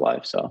successful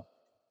life. So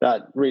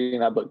that reading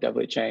that book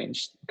definitely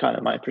changed kind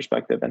of my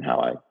perspective and how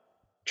I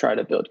try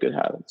to build good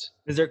habits.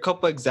 Is there a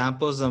couple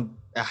examples of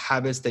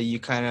habits that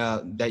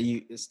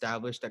you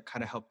established that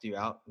kind of helped you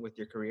out with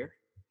your career?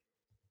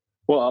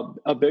 Well,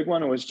 a big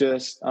one was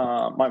just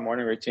my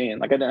morning routine.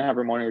 Like, I didn't have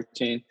a morning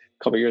routine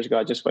a couple of years ago.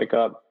 I just wake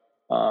up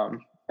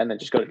and then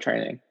just go to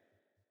training.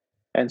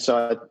 And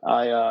so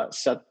I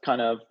set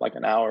kind of like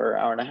an hour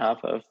and a half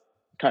of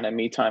kind of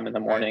me time in the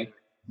morning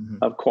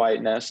of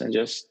quietness and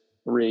just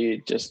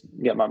read, just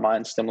get my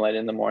mind stimulated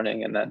in the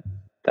morning. And then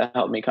that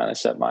helped me kind of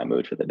set my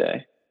mood for the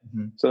day.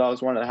 So that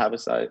was one of the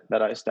habits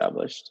that I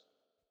established.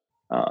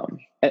 And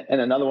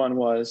another one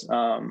was,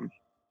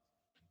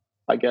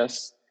 I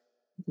guess,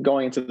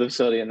 going into the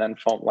facility and then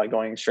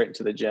going straight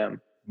into the gym,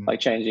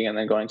 like changing and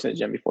then going to the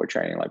gym before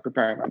training, like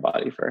preparing my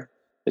body for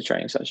the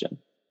training session.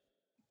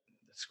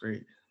 That's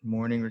great.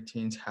 Morning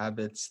routines,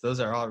 habits, those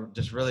are all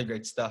just really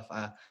great stuff.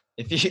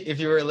 If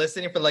you were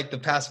listening for like the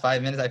past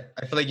 5 minutes,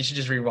 I feel like you should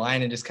just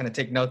rewind and just kind of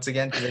take notes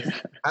again, because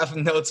I have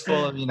notes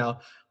full of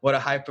what a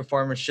high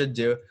performer should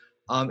do.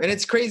 And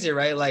it's crazy,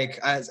 right? Like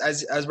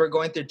as we're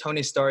going through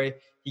Tony's story,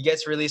 he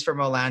gets released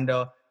from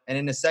Orlando, and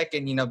in a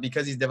second,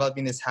 because he's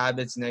developing his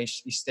habits,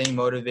 he's staying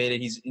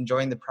motivated, he's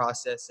enjoying the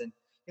process, and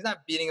he's not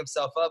beating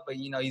himself up, but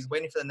he's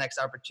waiting for the next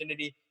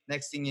opportunity.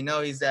 Next thing you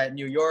know, he's at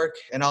New York,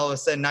 and all of a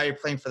sudden now you're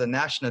playing for the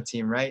national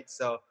team, right?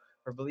 So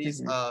for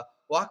Belize,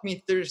 walk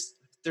me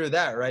through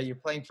that, right? You're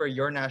playing for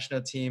your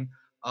national team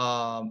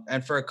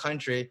and for a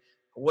country.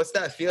 What's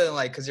that feeling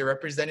like? Because you're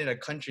representing a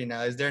country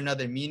now. Is there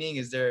another meaning?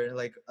 Is there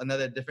like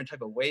another different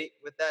type of weight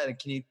with that? And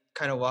can you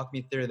kind of walk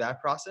me through that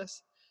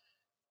process?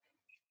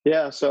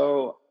 Yeah.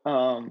 So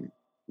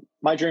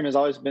my dream has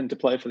always been to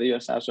play for the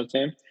U.S. national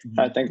team.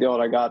 I think the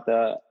older I got,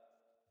 the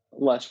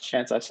less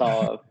chance I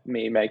saw of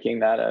me making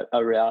that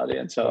a reality.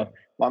 And so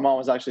my mom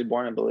was actually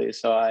born in Belize.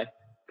 So I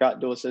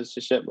got dual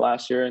citizenship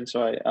last year. And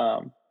so I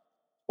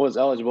was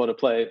eligible to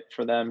play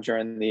for them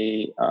during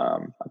the, I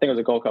think it was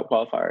the Gold Cup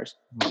qualifiers.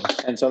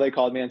 And so they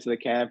called me into the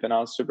camp, and I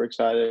was super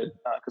excited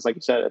because like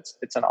you said,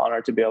 it's an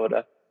honor to be able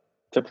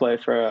to play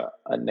for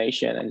a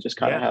nation and just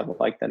kind of have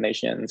like the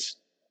nation's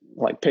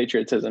like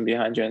patriotism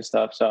behind you and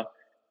stuff. So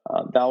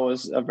that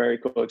was a very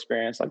cool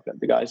experience. Like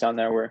the guys down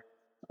there were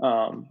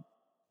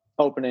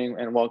opening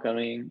and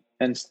welcoming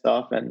and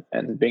stuff, and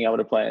being able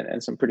to play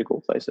in some pretty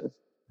cool places.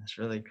 That's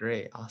really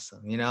great.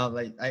 Awesome.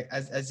 Like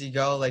as you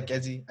go,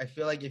 I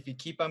feel like if you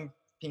keep on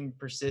being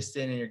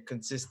persistent and you're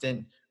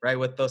consistent, right,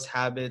 with those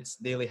habits,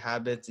 daily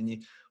habits, and you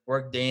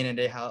work day in and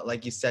day out,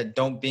 like you said,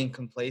 don't being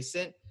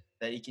complacent,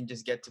 that you can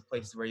just get to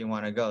places where you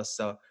want to go.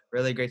 So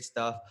really great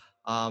stuff.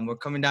 We're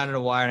coming down to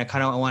the wire, and I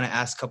kind of want to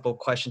ask a couple of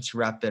questions to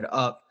wrap it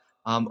up.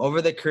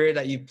 Over the career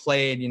that you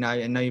played, you know,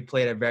 I know you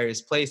played at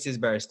various places,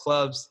 various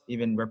clubs,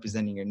 even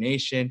representing your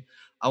nation.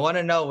 I want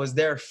to know, was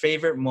there a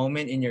favorite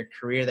moment in your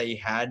career that you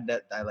had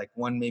that like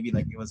one, maybe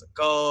like it was a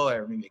goal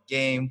or maybe a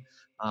game?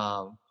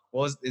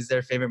 Is there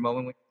a favorite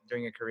moment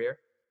during your career?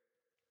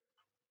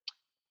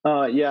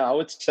 Yeah, I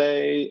would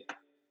say,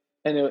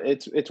 and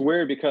it's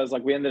weird because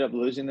like we ended up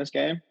losing this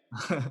game,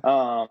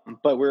 but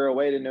we were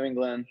away to New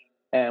England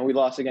and we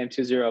lost the game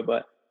 2-0.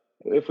 But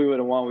if we would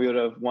have won, we would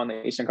have won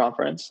the Eastern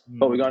Conference.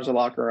 But we go into the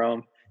locker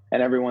room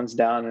and everyone's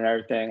down and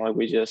everything. Like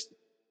we just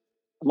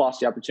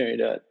lost the opportunity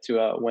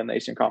to win the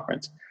Eastern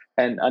Conference.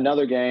 And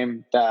another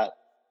game that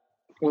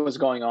was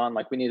going on,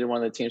 like we needed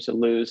one of the teams to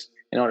lose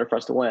in order for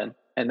us to win,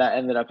 and that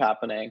ended up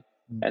happening.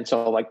 And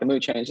so like the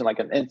mood changed in like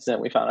an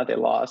instant. We found out they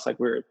lost. Like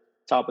we're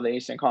top of the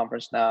Eastern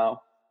Conference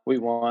now. We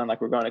won.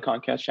 Like we're going to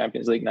CONCACAF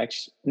Champions League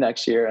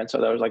next year, and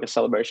so there was like a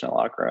celebration in the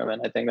locker room.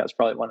 And I think that's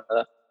probably one of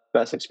the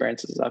best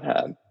experiences I've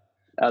had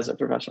as a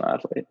professional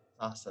athlete.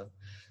 Awesome.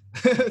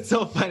 It's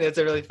so funny. It's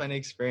a really funny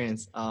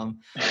experience.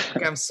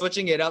 Okay, I'm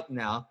switching it up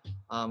now.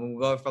 We'll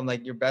go from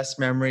like your best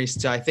memories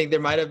to, I think there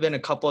might have been a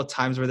couple of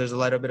times where there's a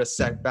little bit of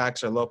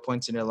setbacks or low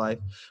points in your life.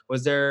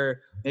 Was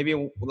there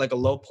maybe like a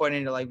low point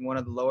in like one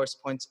of the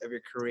lowest points of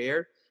your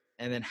career?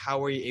 And then how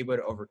were you able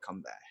to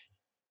overcome that?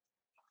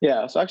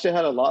 Yeah, so I actually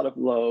had a lot of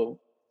low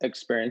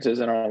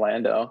experiences in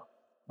Orlando.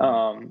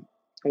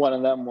 One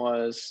of them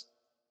was,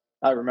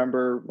 I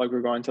remember like we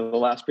were going to the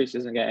last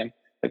preseason game.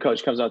 The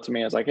coach comes up to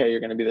me and is like, "Hey, you're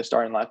going to be the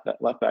starting left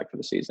back for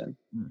the season."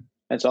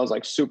 And so I was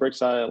like super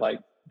excited. Like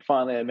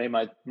finally I made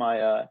my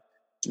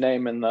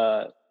name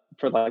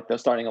for like the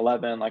starting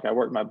 11. Like I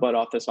worked my butt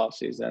off this off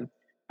season,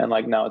 and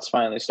like now it's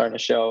finally starting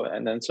to show.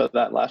 And then so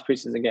that last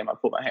preseason game, I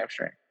pulled my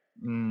hamstring.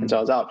 And so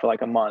I was out for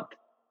like a month.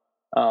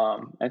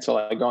 And so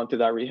like going through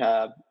that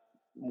rehab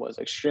was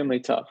extremely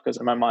tough because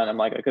in my mind, I'm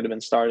like, I could have been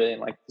starting,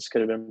 like this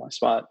could have been my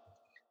spot.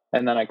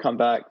 And then I come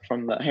back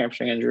from the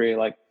hamstring injury,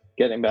 like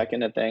getting back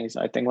into things.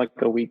 I think like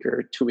a week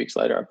or 2 weeks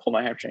later, I pulled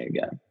my hamstring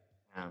again.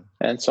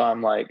 And so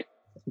I'm like,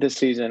 this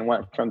season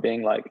went from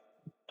being like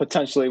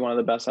potentially one of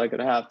the best I could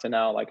have to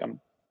now like I'm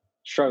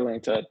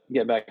struggling to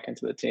get back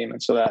into the team.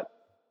 And so that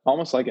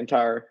almost like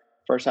entire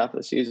first half of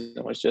the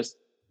season was just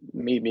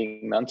me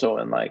being mental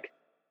and like,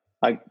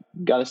 I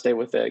got to stay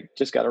with it.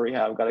 Just got to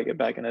rehab, got to get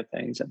back into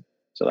things. And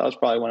so that was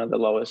probably one of the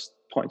lowest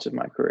points of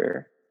my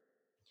career.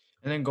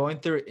 And then going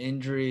through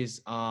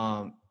injuries,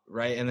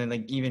 right? And then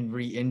like even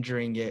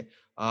re-injuring it,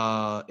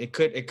 it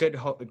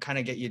could kind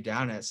of get you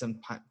down at some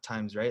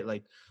times, right?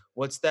 Like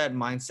what's that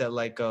mindset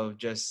like of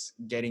just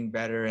getting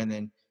better? And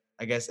then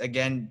I guess,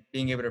 again,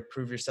 being able to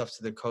prove yourself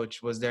to the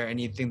coach. Was there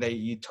anything that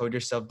you told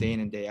yourself day in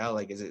and day out?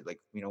 Like, is it like,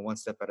 you know, one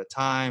step at a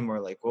time, or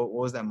like, what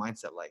was that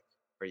mindset like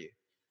for you?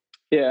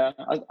 Yeah,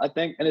 I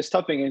think, and it's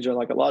tough being injured.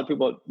 Like a lot of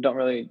people don't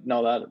really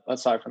know that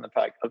aside from the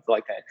fact of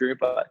like the injury,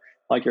 but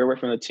like you're away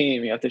from the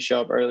team, you have to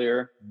show up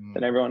earlier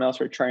than everyone else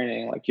for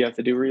training. Like you have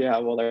to do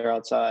rehab while they're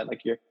outside.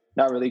 Like you're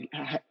not really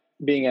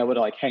being able to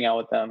like hang out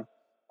with them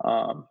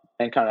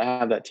and kind of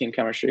have that team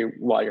chemistry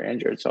while you're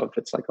injured. So if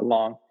it's like a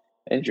long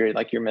injury,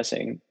 like you're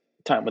missing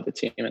time with the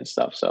team and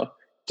stuff. So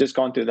just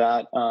going through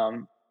that,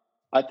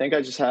 I think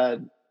I just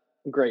had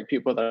great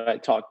people that I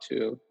talked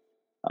to,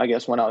 I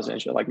guess, when I was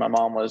injured. Like my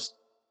mom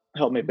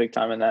helped me big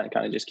time in that, and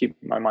kind of just keep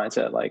my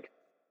mindset like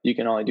you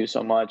can only do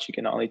so much, you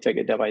can only take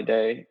it day by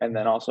day. And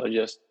then also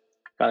just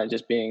kind of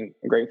just being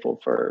grateful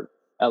for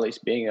at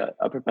least being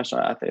a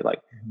professional athlete. Like,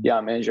 yeah,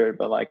 I'm injured,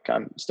 but like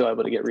I'm still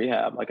able to get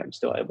rehab. Like I'm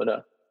still able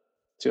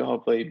to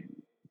hopefully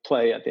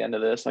play at the end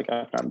of this, like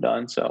after I'm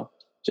done. So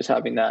just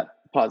having that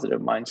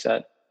positive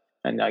mindset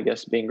and I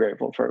guess being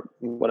grateful for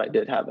what I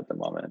did have at the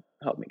moment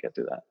helped me get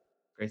through that.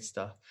 Great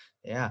stuff.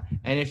 Yeah.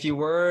 And if you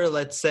were,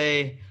 let's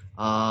say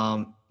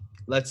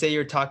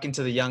you're talking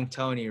to the young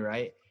Tony,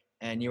 right?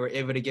 And you were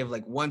able to give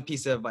like one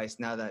piece of advice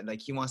now that like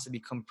he wants to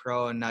become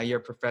pro and now you're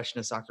a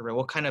professional soccer player.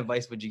 What kind of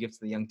advice would you give to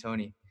the young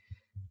Tony?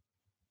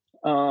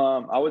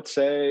 I would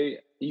say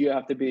you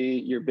have to be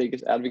your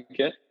biggest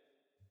advocate.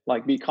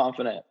 Like be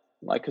confident,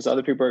 like, because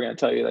other people are going to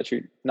tell you that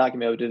you're not going to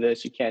be able to do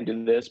this, you can't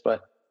do this,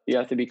 but you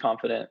have to be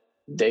confident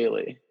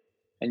daily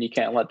and you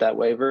can't let that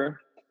waver.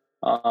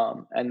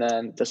 And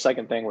then the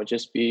second thing would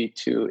just be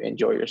to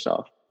enjoy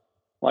yourself.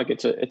 Like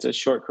it's a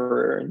short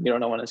career and you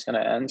don't know when it's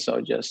going to end. So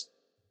just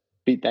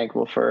be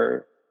thankful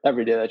for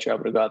every day that you're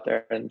able to go out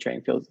there and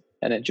train fields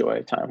and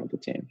enjoy time with the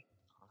team.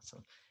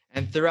 Awesome.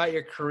 And throughout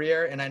your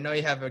career, and I know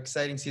you have an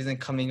exciting season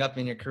coming up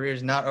and your career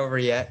is not over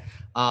yet,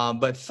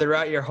 but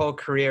throughout your whole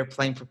career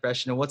playing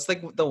professional, what's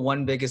like the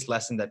one biggest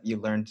lesson that you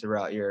learned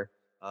throughout your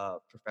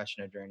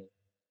professional journey?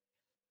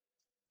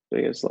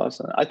 Biggest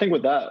lesson, I think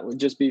with that would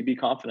just be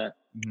confident.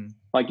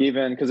 Like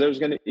even because there's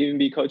going to even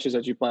be coaches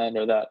that you play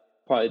under that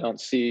probably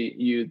don't see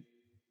you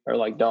or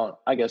like don't,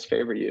 I guess,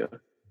 favor you.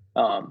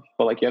 But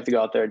like, you have to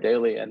go out there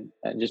daily and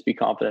just be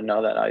confident,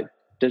 know that I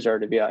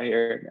deserve to be out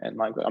here, and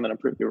like, I'm going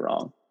to prove you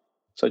wrong.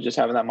 So just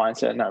having that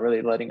mindset and not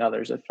really letting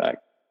others affect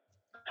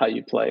how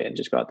you play, and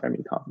just go out there and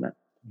be confident.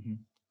 Mm-hmm.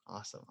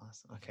 Awesome.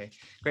 Okay,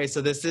 great.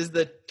 So this is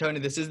the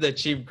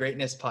Achieve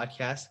Greatness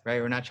podcast,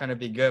 right? We're not trying to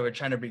be good. We're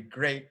trying to be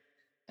great.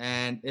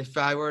 And if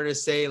I were to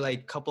say like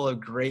a couple of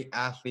great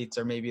athletes,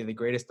 or maybe the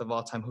greatest of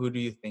all time, who do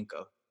you think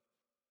of?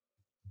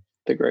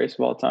 The greatest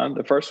of all time.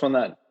 The first one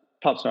that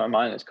pops in my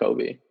mind is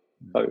Kobe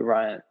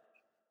Bryant.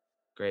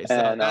 Great. So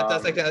and,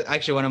 that's like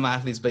actually one of my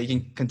athletes, but you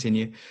can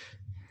continue.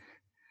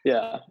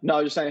 Yeah. No, I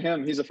was just saying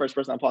him. He's the first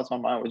person that pops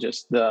in my mind with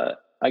just the,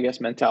 I guess,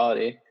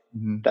 mentality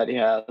that he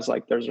has.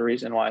 Like, there's a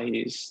reason why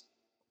he's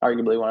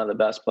arguably one of the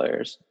best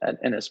players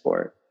in his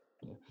sport.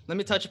 Let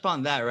me touch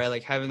upon that, right?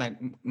 Like having that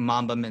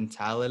Mamba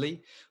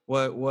mentality.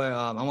 I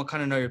want to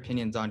kind of know your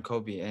opinions on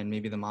Kobe and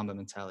maybe the Mamba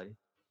mentality.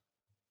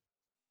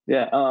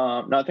 Yeah.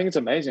 No, I think it's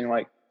amazing.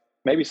 Like,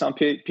 maybe some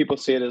people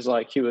see it as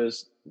like he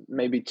was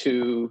maybe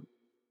too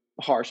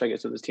harsh, I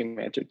guess, with his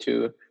teammates, or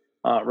too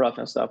rough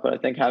and stuff. But I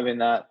think having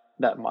that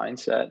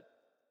mindset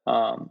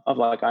of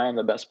like, I am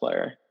the best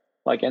player.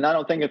 Like, and I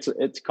don't think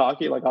it's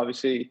cocky. Like,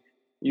 obviously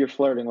you're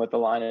flirting with the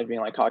line of being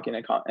like cocky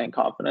and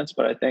confidence,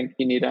 but I think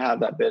you need to have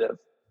that bit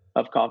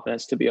of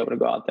confidence to be able to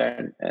go out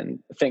there and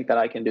think that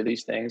I can do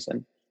these things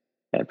and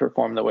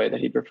perform the way that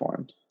he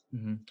performed.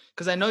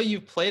 Because I know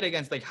you've played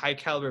against like high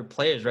caliber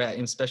players, right?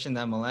 Especially in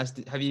the MLS.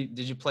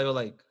 Did you play with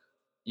like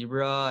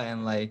Ibra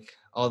and like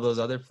all those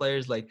other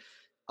players? Like,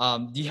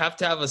 do you have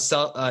to have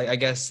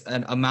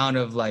an amount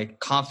of like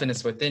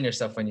confidence within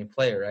yourself when you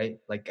play, right?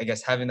 Like, I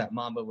guess having that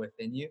Mamba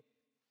within you.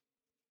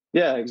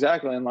 Yeah,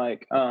 exactly. And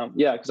like,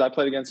 because I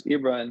played against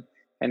Ibra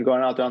and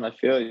going out there on the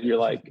field, you're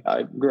like,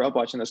 I grew up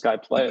watching this guy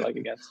play, like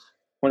against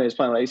when he was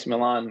playing with AC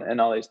Milan and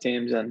all these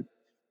teams. And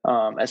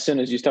as soon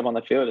as you step on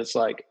the field, it's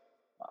like,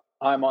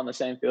 I'm on the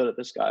same field as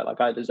this guy.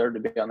 Like, I deserve to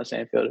be on the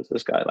same field as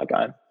this guy. Like,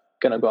 I'm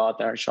going to go out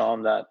there and show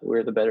him that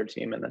we're the better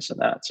team and this and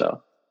that.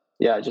 So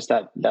yeah, just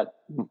that,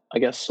 I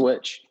guess,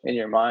 switch in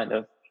your mind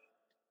of,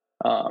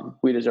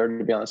 we deserve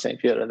to be on the same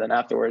field. And then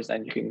afterwards,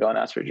 then you can go and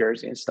ask for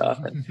jersey and stuff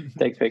and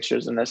take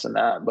pictures and this and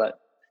that. But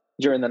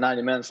during the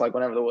 90 minutes, like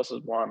whenever the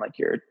whistle's blown, like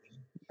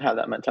have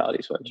that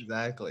mentality switch.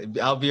 Exactly.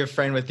 I'll be a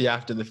friend with you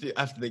after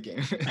the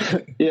game.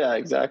 Yeah,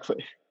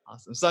 exactly.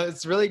 Awesome. So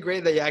it's really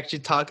great that you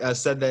actually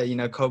said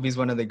that, Kobe's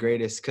one of the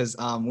greatest. Cause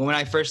when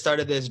I first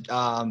started this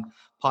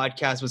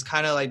podcast was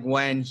kind of like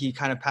when he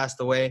kind of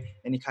passed away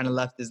and he kind of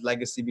left his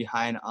legacy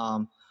behind.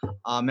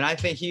 And I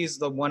think he's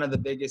one of the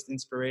biggest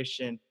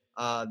inspiration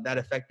that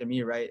affected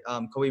me, right?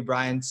 Kobe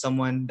Bryant,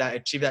 someone that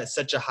achieved at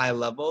such a high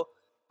level,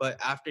 but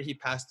after he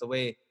passed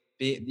away,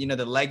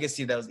 the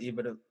legacy that was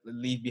able to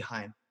leave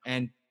behind.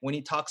 And when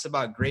he talks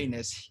about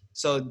greatness,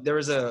 so there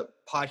was a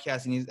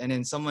podcast and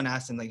then someone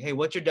asked him like, hey,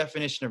 what's your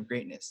definition of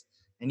greatness?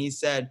 And he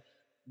said,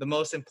 the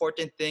most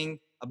important thing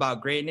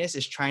about greatness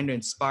is trying to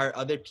inspire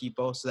other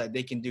people so that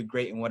they can do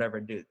great in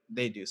whatever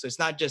they do. So it's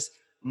not just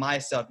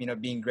myself,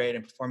 being great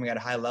and performing at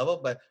a high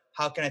level, but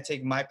how can I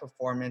take my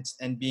performance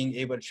and being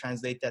able to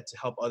translate that to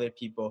help other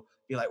people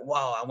be like,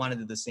 wow, I want to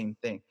do the same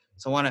thing.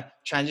 So I want to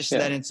transition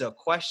that into a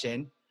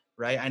question,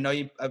 right? I know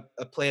you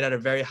played at a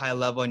very high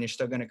level and you're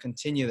still going to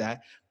continue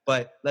that.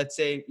 But let's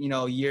say,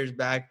 years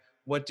back,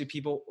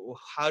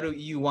 how do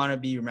you want to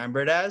be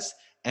remembered as?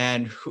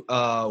 And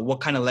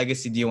what kind of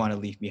legacy do you want to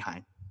leave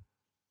behind?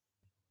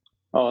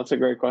 Oh, that's a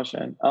great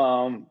question.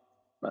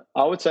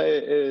 I would say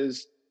it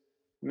is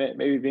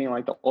maybe being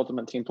like the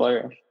ultimate team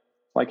player,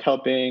 like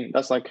helping.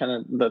 That's like kind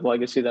of the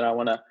legacy that I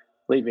want to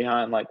leave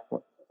behind. Like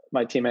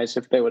my teammates,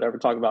 if they would ever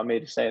talk about me,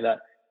 to say that,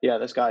 yeah,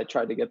 this guy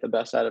tried to get the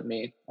best out of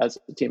me as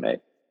a teammate.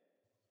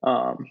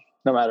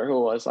 No matter who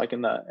it was, like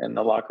in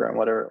the locker room,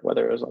 whether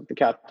it was like the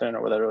captain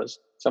or whether it was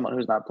someone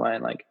who's not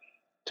playing, like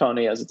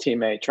Tony as a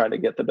teammate tried to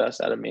get the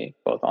best out of me,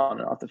 both on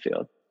and off the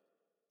field.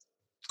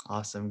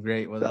 Awesome.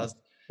 Great. Well,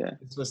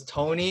 this was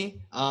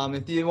Tony.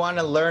 If you want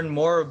to learn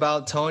more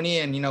about Tony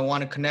and,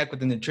 want to connect with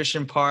the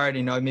nutrition part,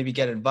 maybe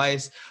get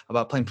advice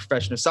about playing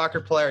professional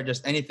soccer player, or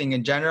just anything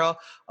in general,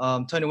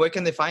 Tony, where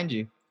can they find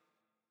you?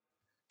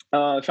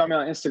 Find me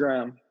on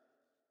Instagram.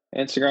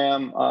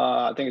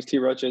 I think it's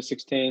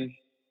TRocha16.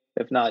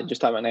 If not,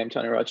 just type my name,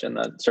 Tony Rocha, in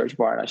the search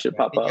bar, and I should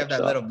pop up. You have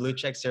that little blue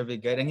check, so it'll be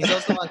good. And he's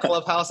also on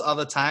Clubhouse all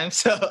the time,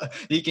 so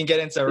you can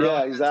get into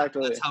Yeah,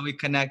 exactly. That's how we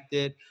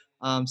connected.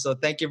 So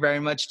thank you very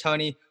much,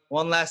 Tony.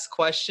 One last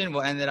question.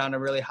 We'll end it on a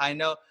really high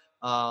note.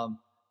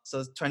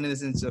 So turning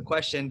this into a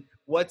question,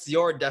 what's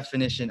your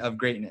definition of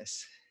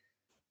greatness?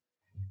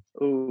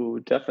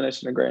 Ooh,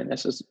 definition of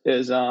greatness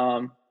is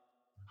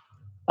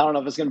I don't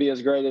know if it's going to be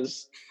as great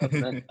as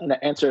an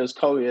answer as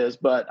Kobe is,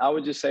 but I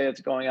would just say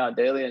it's going out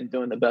daily and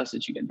doing the best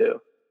that you can do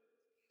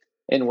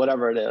in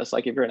whatever it is.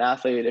 Like if you're an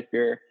athlete, if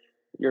you're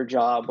your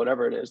job,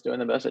 whatever it is, doing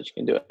the best that you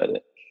can do at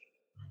it.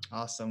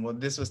 Awesome. Well,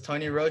 this was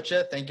Tony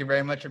Rocha. Thank you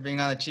very much for being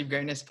on the Achieve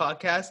Greatness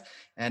podcast.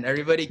 And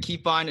everybody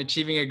keep on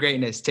achieving your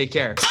greatness. Take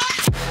care.